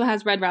one also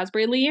has red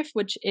raspberry leaf,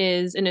 which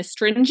is an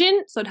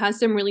astringent. So it has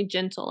some really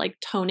gentle like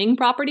toning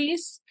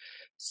properties.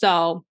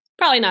 So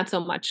probably not so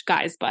much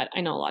guys, but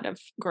I know a lot of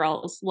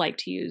girls like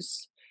to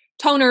use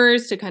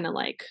toners to kind of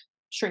like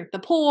shrink the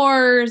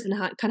pores and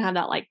kind of have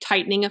that like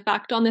tightening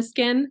effect on the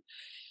skin.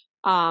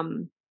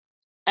 And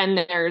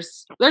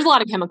there's a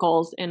lot of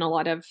chemicals in a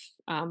lot of,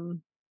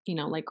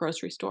 like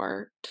grocery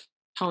store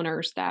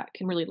toners that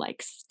can really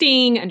like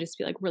sting and just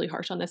be like really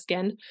harsh on the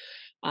skin.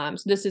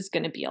 So this is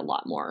going to be a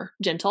lot more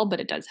gentle, but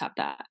it does have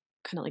that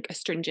kind of like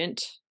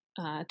astringent,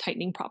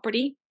 tightening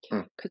property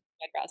because of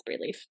red raspberry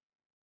leaf.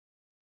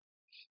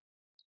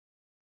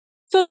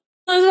 So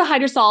those are the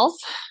hydrosols.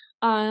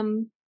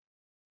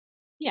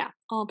 Yeah,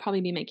 I'll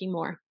probably be making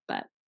more,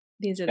 but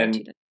these are the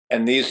 2.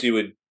 And these you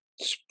would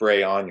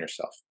spray on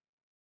yourself?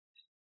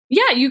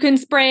 Yeah, you can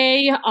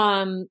spray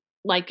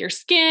like your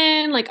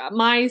skin, like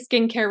my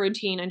skincare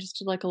routine. I just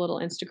did like a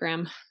little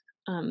Instagram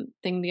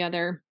thing the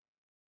other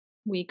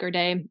week or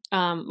day.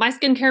 My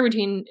skincare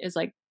routine is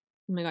like,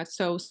 oh my God,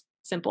 so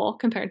simple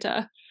compared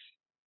to,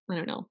 I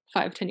don't know,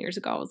 5-10 years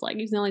ago. I was like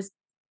using all these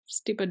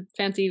stupid,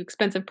 fancy,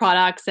 expensive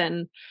products,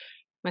 and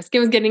my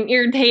skin was getting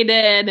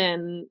irritated,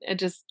 and it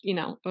just,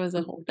 it was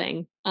a whole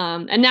thing.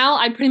 And now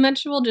I pretty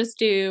much will just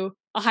do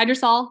a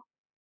hydrosol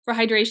for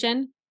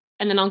hydration,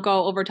 and then I'll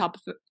go over top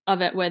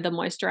of it with a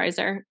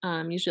moisturizer,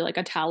 usually like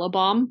a tallow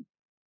balm.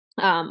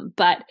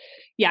 But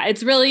yeah,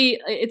 it's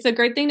a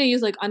great thing to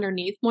use like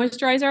underneath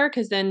moisturizer,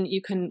 because then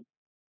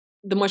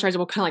the moisturizer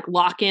will kind of like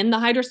lock in the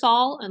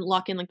hydrosol and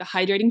lock in like the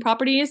hydrating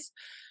properties.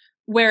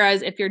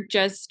 Whereas if you're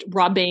just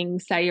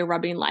say you're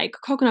rubbing like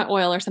coconut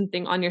oil or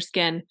something on your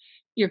skin,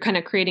 you're kind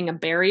of creating a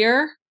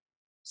barrier.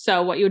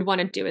 So what you would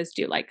want to do is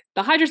do like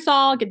the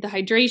hydrosol, get the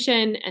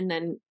hydration, and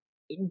then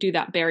do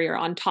that barrier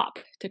on top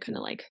to kind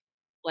of like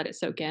let it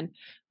soak in.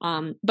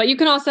 But you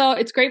can also,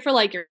 it's great for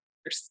like your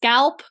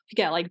scalp. If you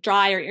get like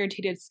dry or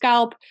irritated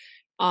scalp,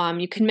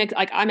 you can mix,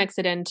 like I mix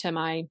it into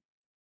my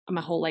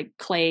whole like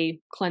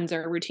clay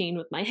cleanser routine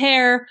with my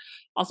hair.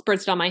 I'll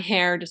spritz it on my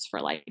hair just for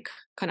like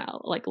kind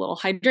of like a little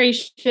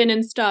hydration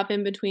and stuff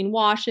in between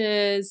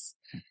washes.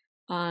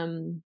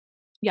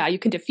 Yeah, you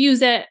can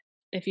diffuse it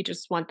if you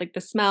just want like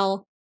the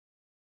smell.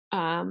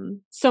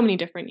 So many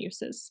different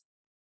uses.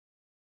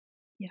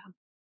 Yeah.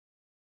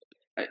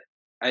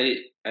 I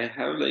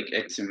have like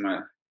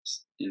eczema,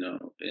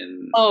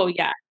 and Oh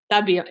yeah,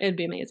 it'd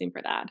be amazing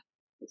for that.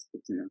 that's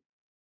good to know.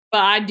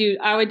 But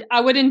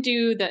I wouldn't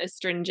do the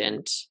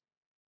astringent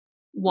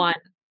one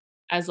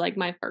as like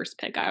my first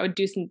pick. I would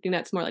do something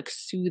that's more like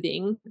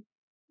soothing.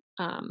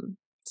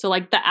 So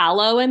like the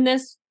aloe in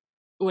this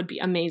would be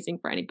amazing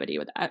for anybody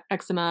with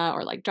eczema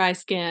or like dry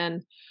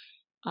skin,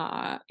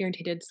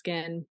 irritated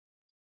skin.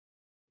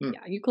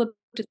 Yeah,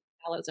 eucalyptus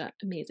aloe is an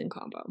amazing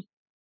combo.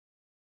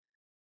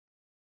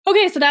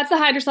 Okay, so that's the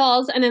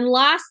hydrosols. And then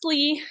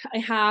lastly, I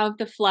have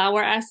the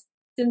flower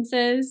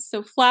essences.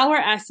 So flower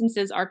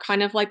essences are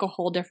kind of like a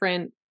whole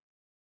different,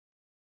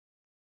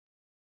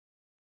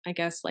 I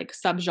guess, like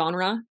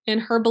subgenre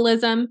in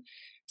herbalism.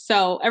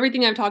 So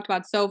everything I've talked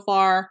about so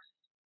far,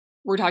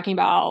 we're talking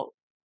about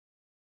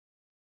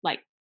like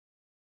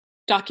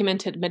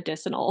documented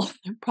medicinal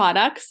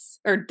products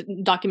or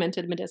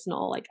documented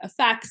medicinal like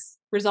effects,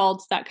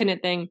 results, that kind of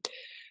thing.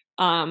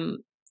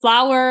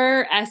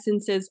 Flower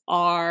essences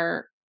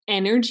are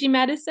energy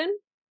medicine.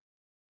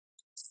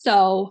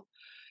 So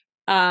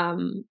I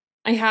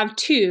have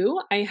two.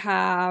 I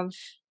have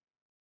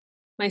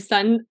my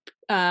sun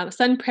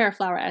prayer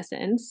flower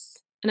essence,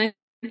 and I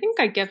think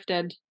I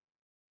gifted,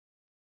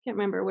 can't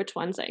remember which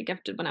ones I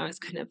gifted when I was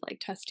kind of like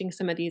testing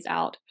some of these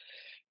out.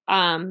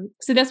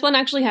 So this one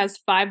actually has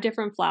 5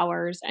 different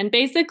flowers, and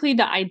basically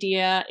the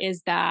idea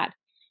is that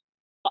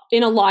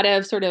in a lot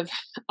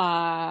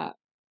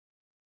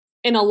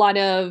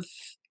of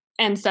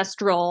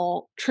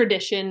ancestral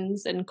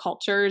traditions and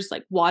cultures,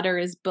 like water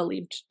is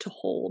believed to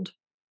hold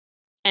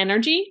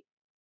energy.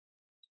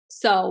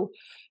 So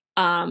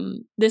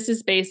this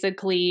is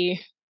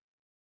basically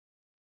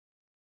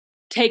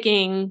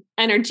taking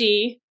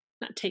energy,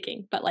 not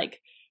taking, but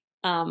like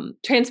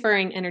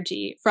transferring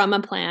energy from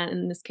a plant,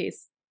 in this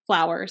case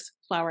flower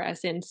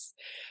essence,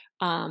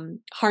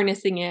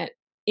 harnessing it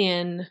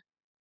in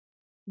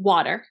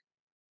water,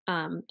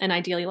 and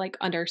ideally like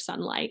under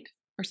sunlight,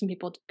 or some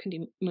people can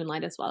do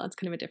moonlight as well. It's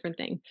kind of a different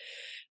thing.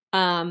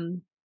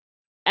 And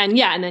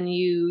then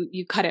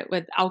you cut it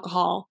with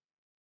alcohol,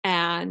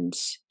 and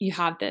you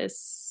have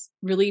this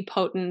really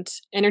potent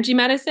energy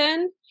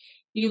medicine.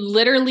 You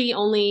literally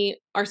only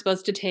are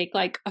supposed to take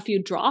like a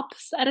few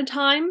drops at a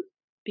time,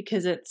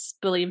 because it's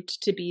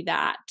believed to be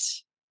that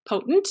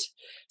potent.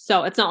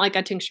 So it's not like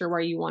a tincture where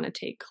you want to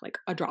take like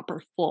a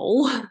dropper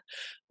full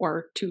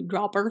or 2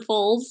 dropper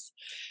fulls.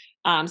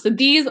 So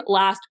these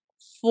last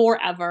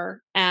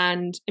forever.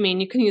 And I mean,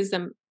 you can use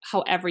them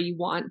however you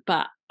want,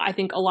 but I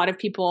think a lot of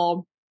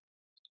people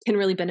can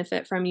really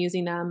benefit from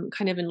using them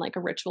kind of in like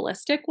a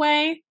ritualistic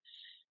way.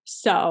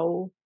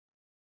 So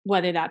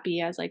whether that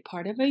be as like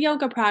part of a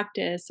yoga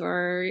practice,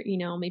 or,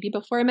 maybe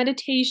before a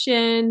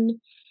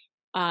meditation,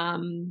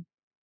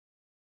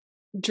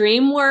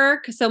 dream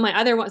work. So my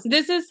other one, so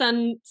this is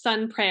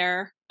sun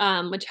prayer,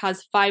 which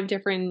has 5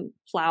 different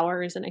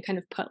flowers, and I kind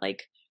of put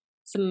like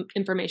some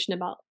information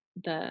about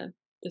the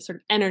sort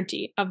of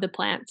energy of the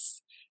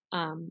plants.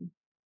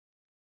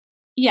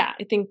 Yeah,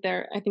 I think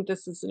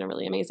this is a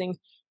really amazing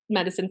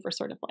medicine for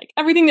sort of like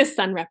everything the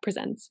sun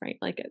represents, right?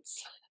 Like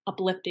it's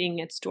uplifting,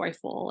 it's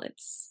joyful,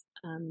 it's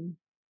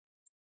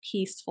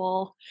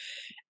peaceful.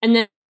 And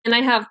then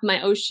I have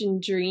my Ocean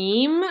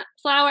Dream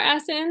flower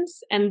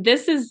essence, and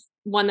this is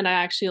one that I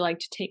actually like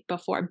to take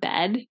before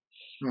bed.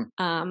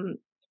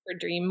 For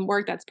dream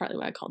work. That's partly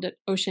why I called it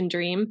Ocean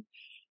Dream,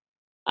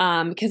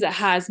 because it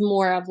has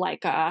more of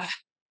like a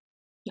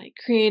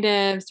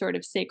creative sort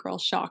of sacral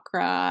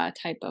chakra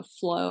type of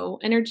flow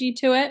energy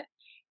to it.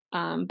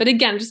 But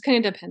again, it just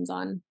kind of depends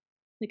on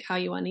like how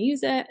you want to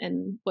use it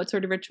and what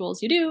sort of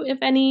rituals you do, if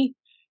any.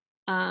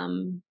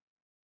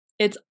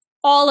 It's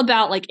all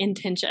about like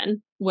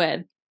intention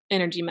with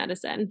energy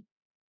medicine.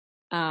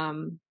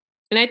 And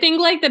I think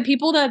like the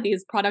people that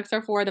these products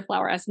are for, the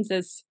flower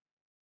essences,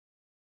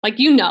 like,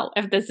 you know,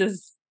 if this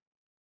is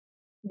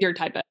your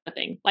type of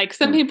thing. Like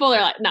some people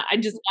are like, no, I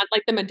just want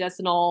like the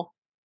medicinal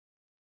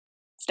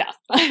stuff,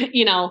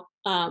 you know.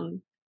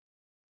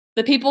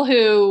 The people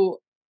who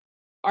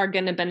are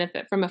going to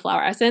benefit from a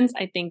flower essence,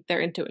 I think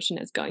their intuition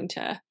is going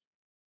to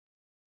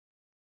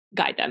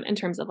guide them in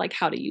terms of like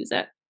how to use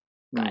it.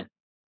 But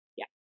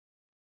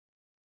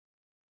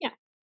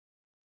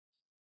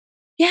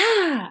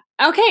yeah.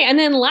 Okay. And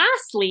then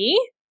lastly,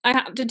 I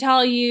have to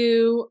tell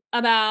you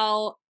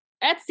about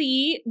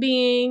Etsy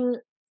being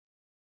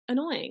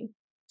annoying.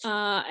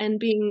 And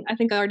being, I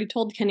think I already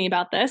told Kenny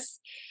about this.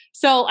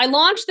 So I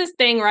launched this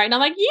thing, right? And I'm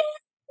like, yeah,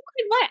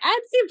 my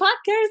Etsy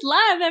podcast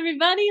live,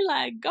 everybody.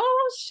 Like, go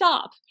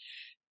shop.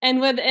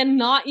 And within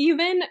not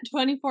even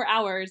 24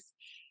 hours,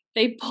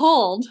 they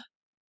pulled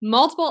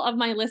multiple of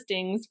my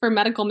listings for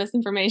medical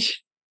misinformation.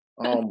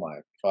 Oh my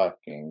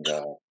fucking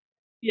God.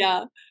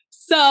 Yeah.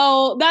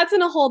 So that's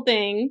in a whole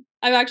thing.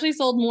 I've actually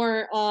sold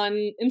more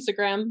on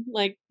Instagram,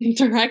 like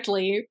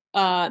directly,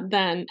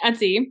 than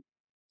Etsy.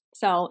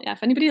 So yeah,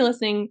 if anybody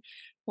listening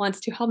wants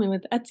to help me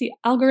with the Etsy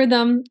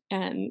algorithm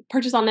and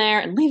purchase on there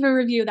and leave a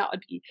review, that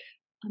would be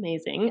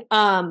amazing.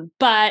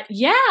 But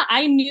yeah,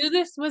 I knew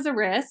this was a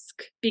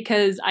risk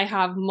because I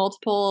have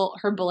multiple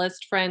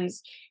herbalist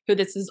friends who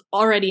this has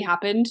already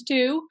happened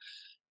to.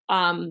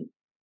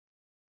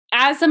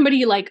 As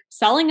somebody like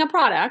selling a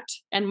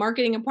product and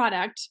marketing a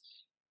product,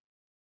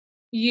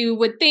 you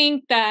would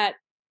think that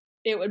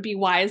it would be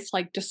wise to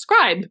like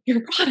describe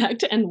your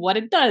product and what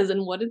it does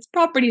and what its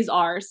properties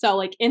are. So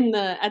like in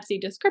the Etsy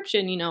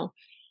description, you know,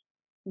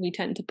 we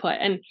tend to put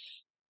and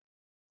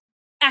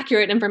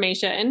accurate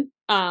information.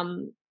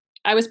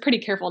 I was pretty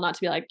careful not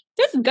to be like,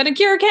 this is going to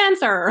cure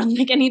cancer or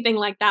like anything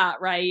like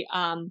that. Right.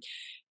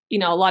 You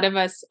know, a lot of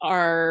us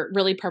are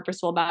really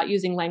purposeful about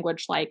using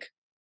language like,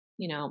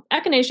 you know,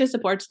 echinacea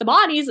supports the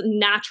body's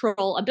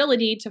natural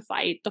ability to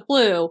fight the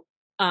flu.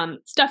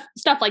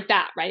 Stuff like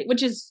that, right?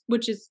 Which is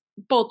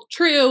both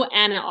true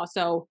and it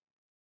also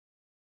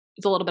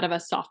is a little bit of a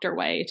softer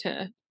way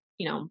to,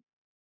 you know,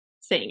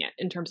 saying it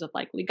in terms of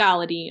like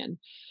legality and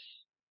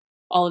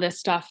all of this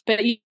stuff. But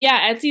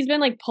yeah, Etsy's been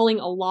like pulling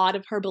a lot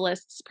of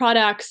herbalists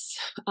products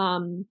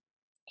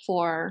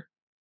for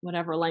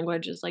whatever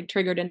language is like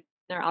triggered in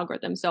their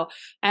algorithm. So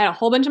I had a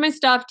whole bunch of my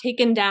stuff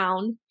taken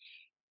down.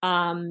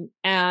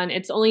 And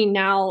it's only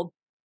now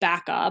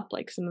back up.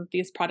 Like some of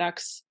these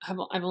products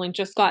I've only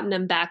just gotten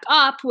them back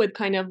up with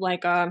kind of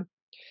like a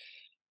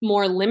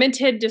more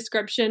limited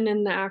description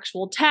in the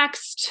actual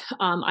text.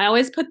 I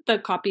always put the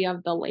copy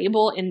of the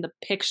label in the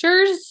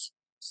pictures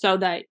so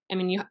that, I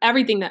mean,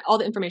 all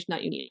the information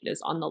that you need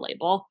is on the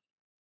label.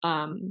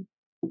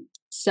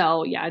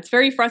 So yeah, it's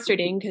very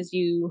frustrating because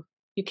you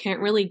can't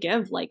really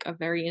give like a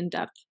very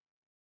in-depth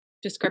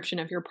description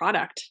of your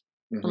product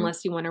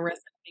unless you want to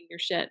risk having your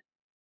shit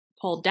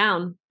pulled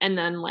down. And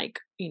then like,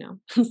 you know,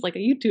 it's like a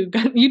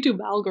YouTube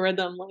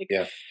algorithm. Like,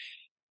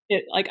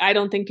 like, I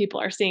don't think people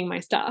are seeing my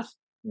stuff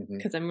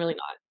because I'm really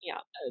not. Yeah.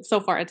 So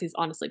far, Etsy's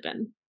honestly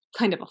been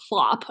kind of a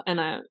flop. And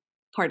a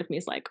part of me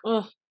is like,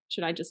 oh,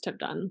 should I just have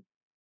done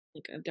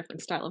like a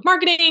different style of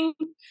marketing?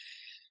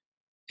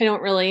 I'm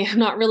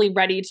not really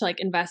ready to like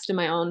invest in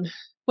my own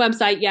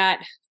website yet.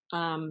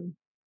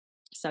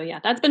 So yeah,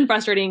 that's been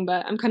frustrating,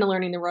 but I'm kind of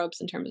learning the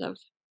ropes in terms of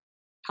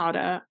how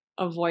to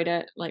avoid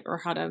it, like, or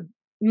how to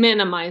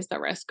minimize the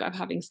risk of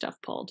having stuff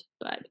pulled.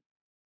 But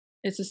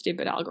it's a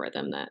stupid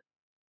algorithm that,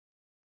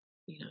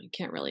 you know, you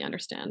can't really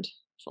understand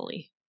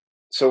fully.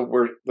 So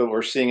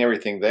we're seeing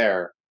everything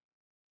there,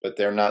 but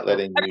they're not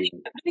letting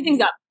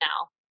everything's up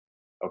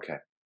now. Okay.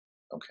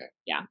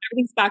 Yeah,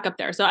 everything's back up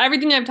there. So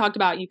everything I've talked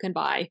about, you can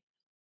buy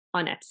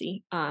on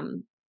Etsy.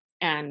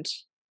 And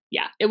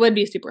yeah, it would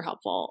be super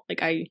helpful.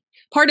 Like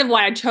part of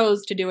why I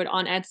chose to do it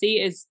on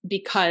Etsy is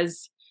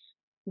because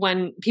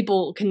when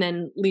people can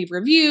then leave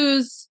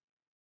reviews,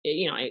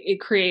 you know,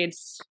 it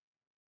creates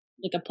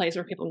like a place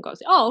where people can go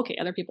say, oh, okay,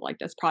 other people like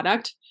this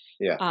product.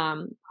 Yeah.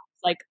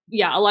 Like,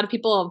 yeah, a lot of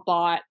people have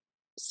bought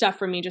stuff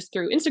from me just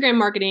through Instagram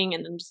marketing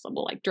and then just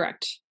like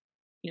direct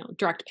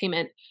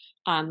payment,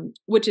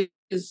 which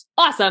is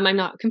awesome. I'm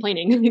not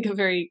complaining. I'm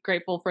very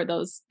grateful for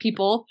those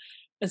people,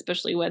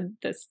 especially with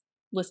this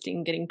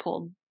listing getting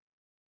pulled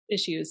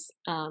issues.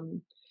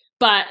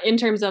 But in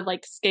terms of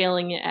like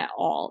scaling it at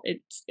all,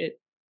 it's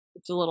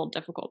a little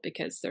difficult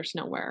because there's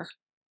nowhere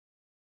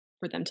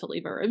for them to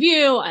leave a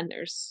review, and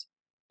it's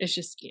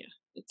just, you know,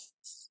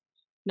 it's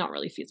not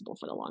really feasible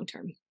for the long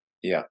term.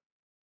 Yeah.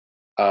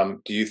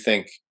 Are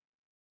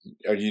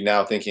you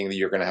now thinking that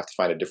you're going to have to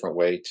find a different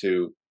way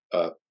to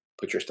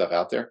put your stuff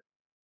out there?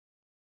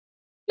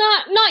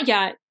 Not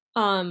yet.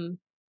 I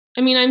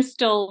mean, I'm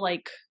still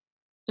like,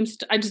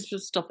 I just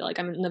still feel like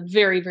I'm in the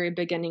very, very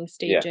beginning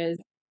stages.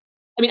 Yeah.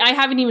 I mean, I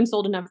haven't even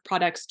sold enough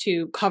products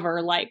to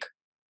cover like,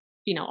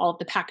 you know, all of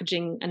the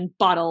packaging and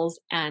bottles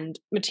and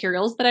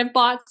materials that I've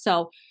bought.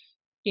 So,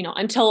 you know,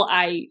 until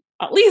I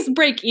at least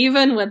break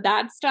even with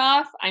that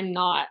stuff, I'm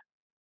not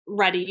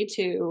ready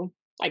to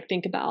like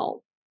think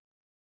about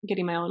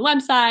getting my own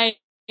website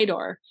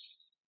or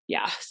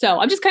so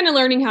I'm just kind of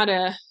learning how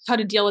to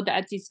deal with the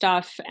Etsy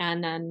stuff.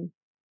 And then,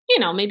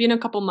 maybe in a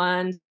couple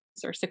months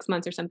or 6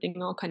 months or something,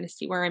 I'll kind of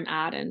see where I'm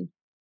at. And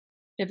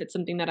if it's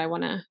something that I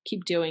want to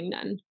keep doing,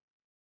 then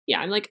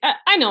I'm like,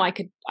 I know I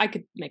could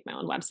make my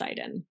own website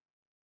and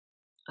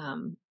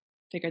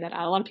figure that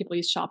out. A lot of people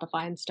use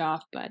Shopify and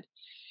stuff, but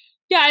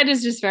it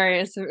is just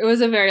it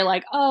was a very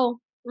like, oh,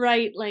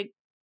 right. Like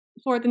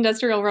fourth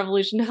industrial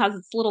revolution has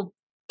its little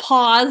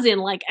pause in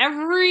like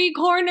every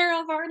corner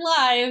of our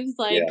lives.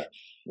 Like,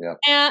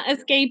 can't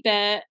escape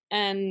it.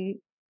 And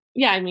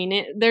I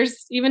mean,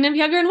 there's, even if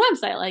you have your own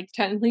website, like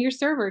technically your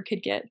server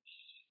could get,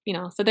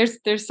 so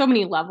there's so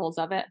many levels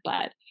of it.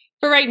 But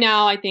for right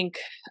now, I think,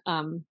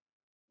 I'm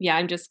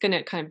just going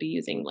to kind of be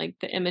using like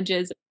the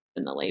images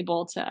and the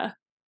label to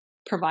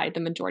provide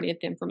the majority of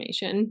the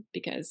information,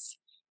 because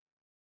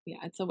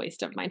it's a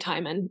waste of my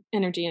time and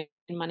energy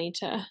and money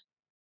to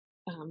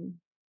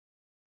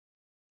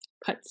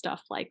put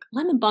stuff like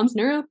lemon balm's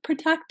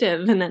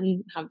neuroprotective and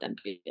then have them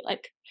be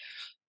like,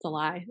 it's a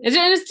lie.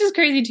 It's just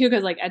crazy too,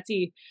 because like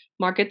Etsy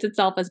markets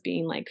itself as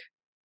being like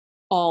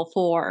all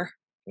for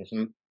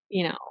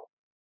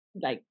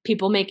like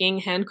people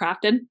making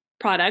handcrafted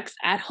products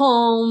at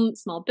home,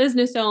 small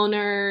business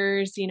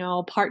owners,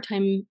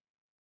 part-time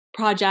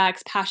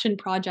projects, passion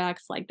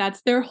projects, like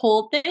that's their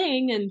whole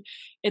thing. And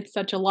it's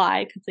such a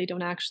lie because they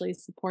don't actually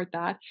support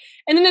that.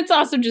 And then it's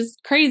also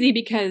just crazy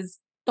because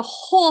the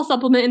whole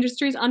supplement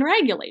industry is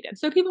unregulated.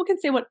 So people can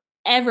say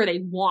whatever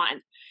they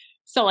want.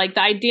 So like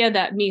the idea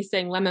that me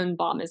saying lemon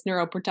balm is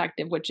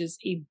neuroprotective, which is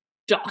a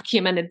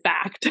documented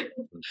fact,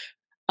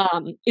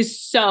 is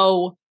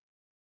so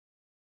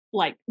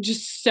like,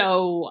 just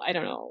so, I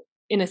don't know,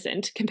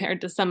 innocent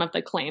compared to some of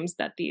the claims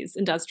that these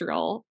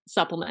industrial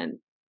supplement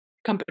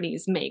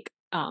companies make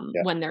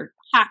when they're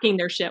hacking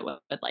their shit with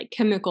like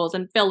chemicals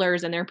and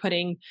fillers, and they're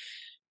putting,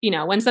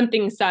 when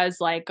something says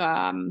like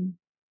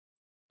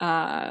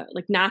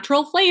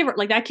natural flavor,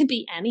 like that could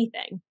be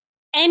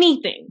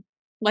anything.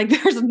 Like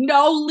there's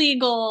no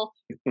legal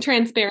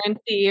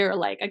transparency or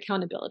like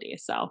accountability.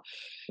 So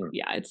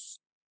it's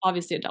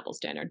obviously a double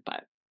standard,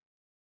 but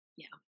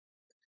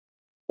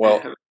well,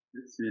 go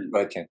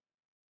ahead, Ken.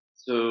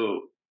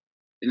 So,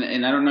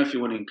 and I don't know if you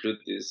want to include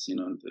this, in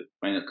the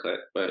final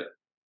cut, but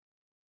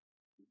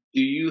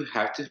do you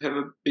have to have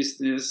a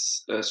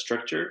business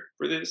structure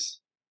for this,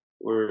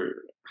 or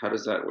how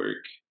does that work?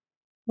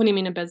 What do you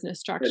mean a business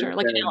structure?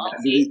 Like an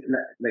LLC?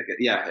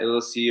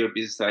 LLC or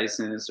business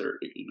license, or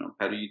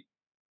how do you?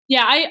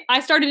 Yeah, I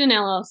started an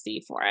LLC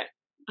for it.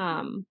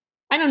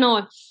 I don't know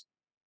if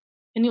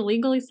any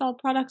legally sold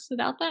products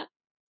without that.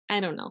 I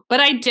don't know, but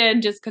I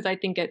did just because I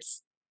think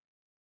it's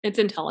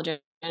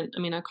intelligent. I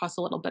mean, it costs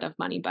a little bit of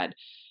money, but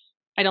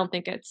I don't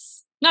think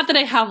it's, not that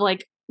I have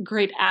like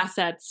great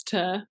assets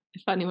to,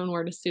 if anyone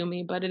were to sue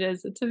me, but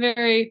it's a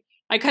very,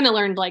 I kind of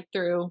learned like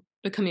through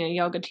becoming a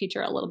yoga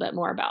teacher a little bit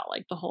more about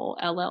like the whole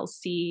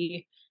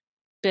LLC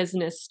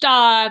business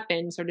stuff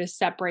and sort of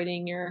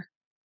separating your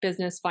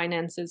business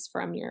finances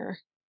from your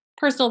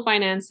personal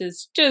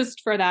finances, just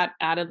for that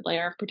added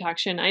layer of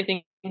protection. I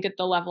think at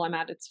the level I'm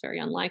at, it's very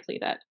unlikely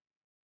that,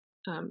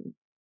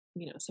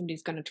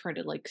 somebody's going to try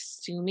to like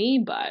sue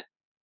me, but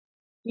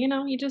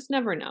you just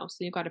never know.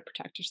 So you got to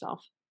protect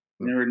yourself.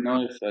 You never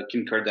know if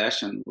Kim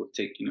Kardashian will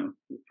take, the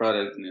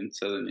product and then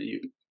suddenly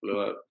you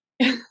blow up.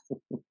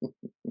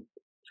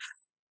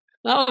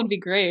 That would be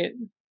great.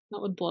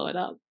 That would blow it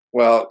up.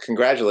 Well,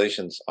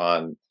 congratulations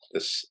on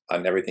this,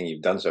 on everything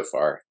you've done so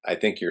far. I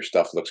think your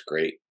stuff looks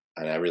great,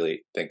 and I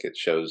really think it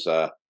shows.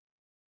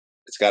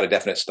 It's got a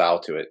definite style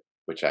to it,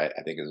 which I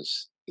think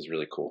is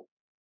really cool.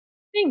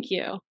 Thank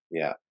you.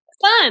 Yeah,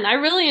 fun. I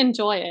really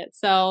enjoy it.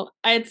 So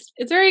it's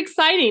very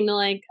exciting to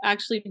like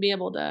actually be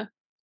able to,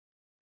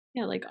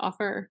 like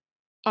offer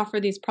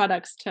these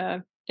products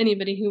to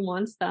anybody who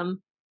wants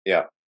them.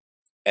 Yeah,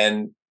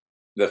 and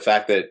the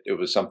fact that it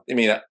was something. I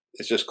mean,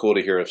 it's just cool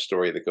to hear a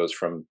story that goes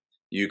from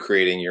you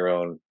creating your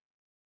own,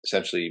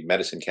 essentially,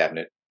 medicine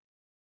cabinet,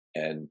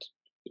 and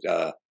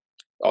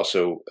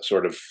also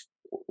sort of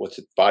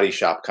body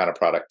shop kind of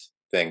product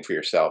thing for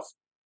yourself,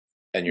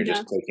 and you're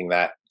just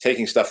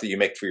taking stuff that you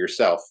make for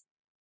yourself,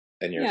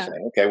 and you're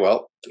saying, okay,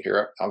 well,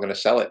 here, I'm going to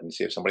sell it and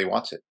see if somebody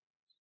wants it.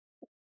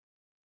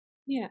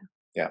 Yeah.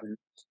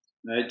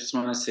 I just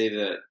want to say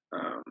that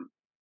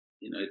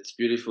it's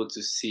beautiful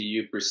to see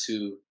you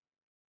pursue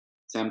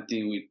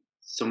something with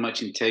so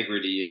much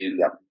integrity and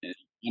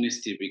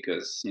honesty,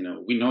 because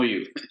we know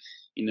you,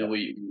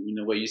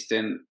 what you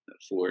stand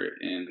for,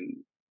 and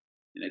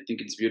I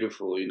think it's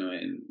beautiful,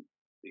 and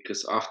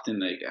because often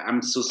like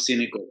I'm so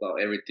cynical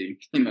about everything,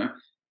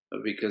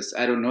 because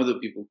I don't know the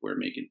people who are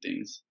making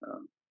things,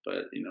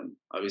 but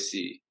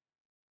obviously,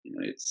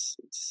 it's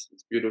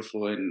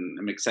beautiful, and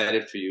I'm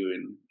excited for you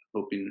and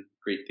hoping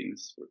great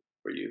things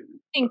for you.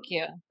 Thank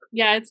you.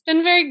 Yeah, it's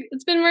been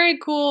very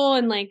cool,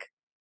 and like,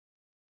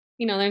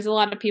 there's a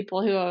lot of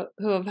people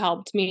who have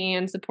helped me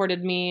and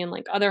supported me, and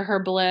like other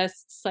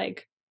herbalists,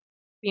 like,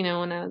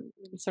 when I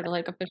sort of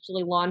like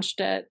officially launched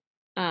it,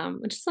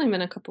 which has only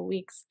been a couple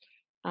weeks.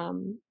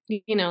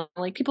 you know,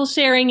 like people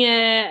sharing it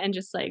and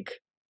just like,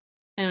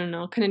 I don't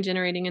know, kind of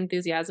generating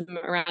enthusiasm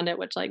around it,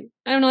 which like,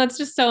 I don't know, it's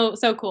just so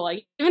cool.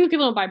 Like even if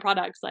people don't buy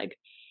products, like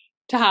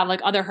to have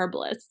like other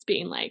herbalists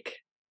being like,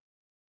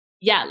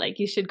 yeah, like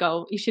you should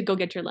go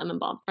get your lemon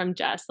balm from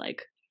Jess.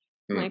 Like,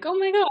 I'm like, oh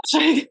my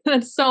gosh,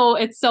 it's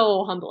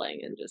so humbling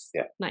and just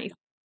nice.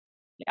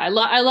 Yeah, I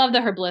love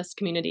the herbalist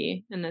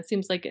community, and it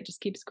seems like it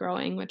just keeps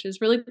growing, which is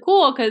really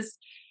cool because,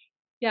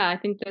 yeah, I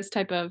think this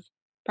type of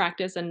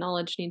practice and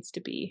knowledge needs to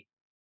be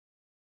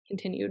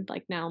continued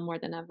like now more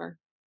than ever.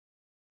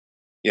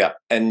 Yeah,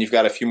 and you've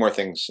got a few more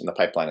things in the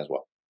pipeline as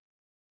well.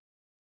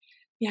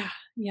 Yeah.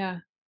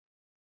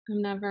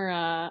 I'm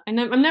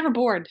never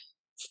bored.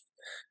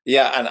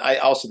 Yeah, and I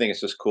also think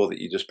it's just cool that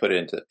you just put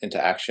it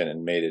into action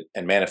and made it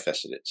and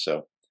manifested it.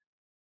 So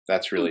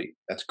that's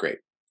great.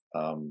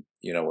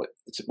 You know,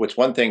 what's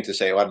one thing to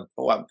say, I'd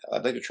like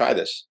to try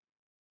this,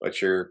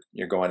 but you're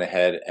going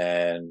ahead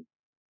and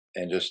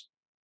just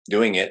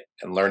doing it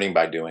and learning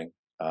by doing.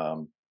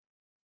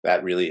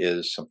 That really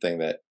is something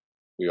that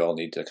we all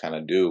need to kind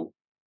of do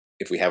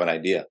if we have an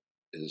idea.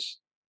 Is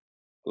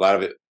a lot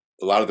of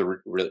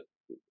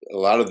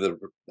the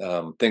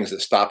things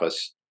that stop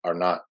us are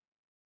not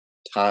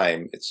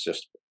time, it's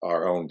just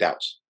our own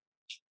doubts,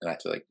 and I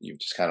feel like you've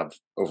just kind of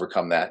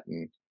overcome that,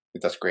 and I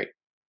think that's great.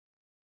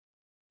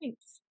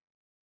 Thanks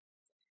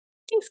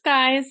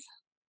guys.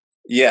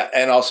 Yeah,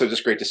 and also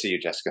just great to see you,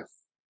 Jessica.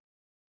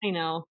 I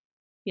know.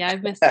 Yeah,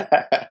 I've missed it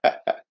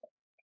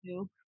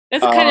too.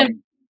 It's kind of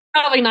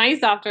probably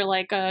nice after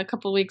like a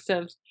couple of weeks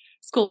of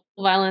school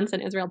violence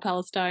in Israel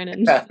Palestine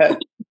and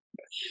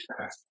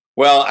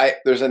well,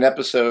 there's an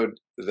episode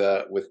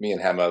with me and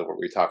Hema where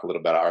we talk a little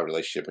about our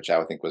relationship, which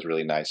I think was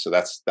really nice. So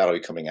that'll be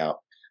coming out.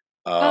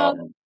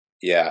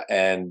 Yeah,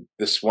 and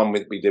this one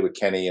we did with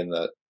Kenny and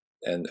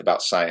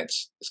about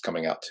science is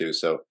coming out too.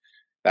 So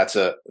that's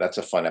a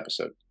fun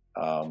episode.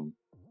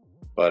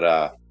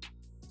 But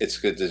it's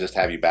good to just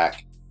have you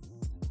back.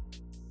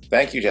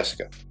 Thank you,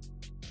 Jessica.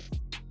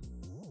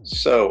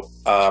 So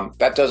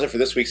that does it for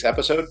this week's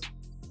episode.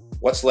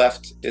 What's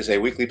Left is a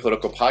weekly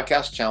political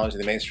podcast challenging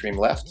the mainstream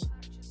left.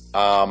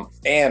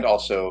 And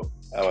also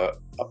a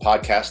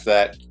podcast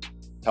that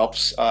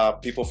helps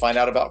people find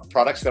out about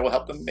products that will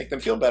help them make them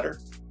feel better.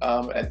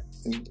 And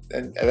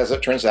as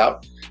it turns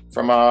out,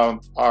 from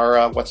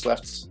our What's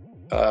Left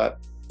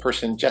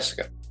person,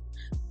 Jessica.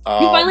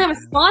 We finally have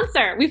a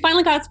sponsor. We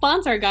finally got a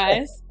sponsor,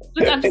 guys.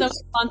 This episode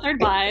is sponsored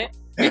by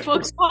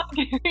Folk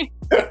Apothecary.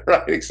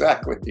 Right,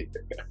 exactly.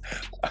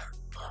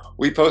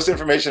 We post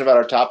information about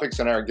our topics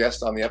and our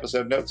guests on the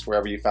episode notes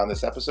wherever you found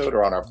this episode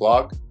or on our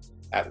blog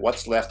at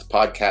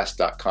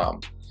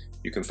what'sleftpodcast.com.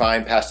 You can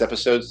find past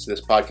episodes to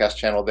this podcast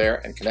channel there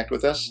and connect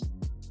with us.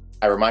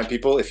 I remind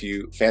people, if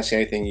you fancy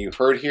anything you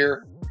heard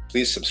here,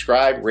 please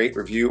subscribe, rate,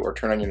 review, or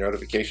turn on your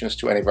notifications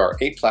to any of our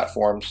 8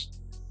 platforms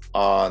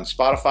on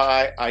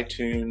Spotify,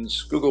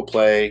 iTunes, Google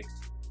Play,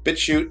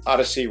 Bitchute,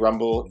 Odysee,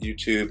 Rumble,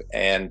 YouTube,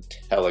 and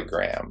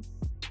Telegram.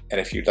 And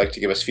if you'd like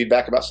to give us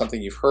feedback about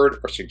something you've heard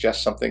or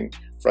suggest something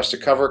for us to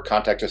cover,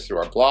 contact us through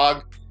our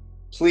blog.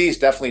 Please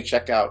definitely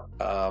check out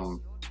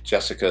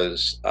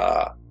Jessica's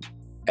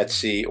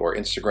Etsy or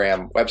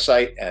Instagram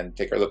website and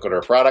take a look at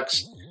her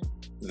products.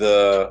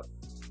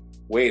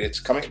 It's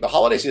coming. The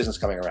holiday season's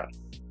coming around.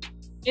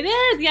 It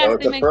is, yes. So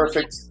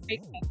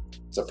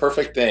it's a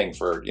perfect thing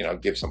for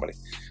give somebody.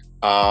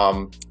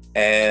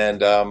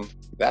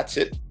 That's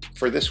it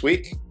for this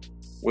week.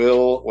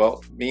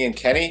 Me and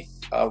Kenny,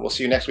 we'll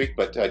see you next week.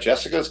 But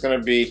Jessica's going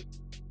to be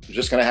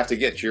just going to have to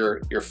get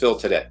your fill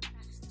today.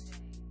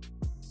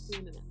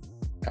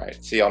 All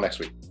right. See y'all next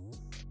week.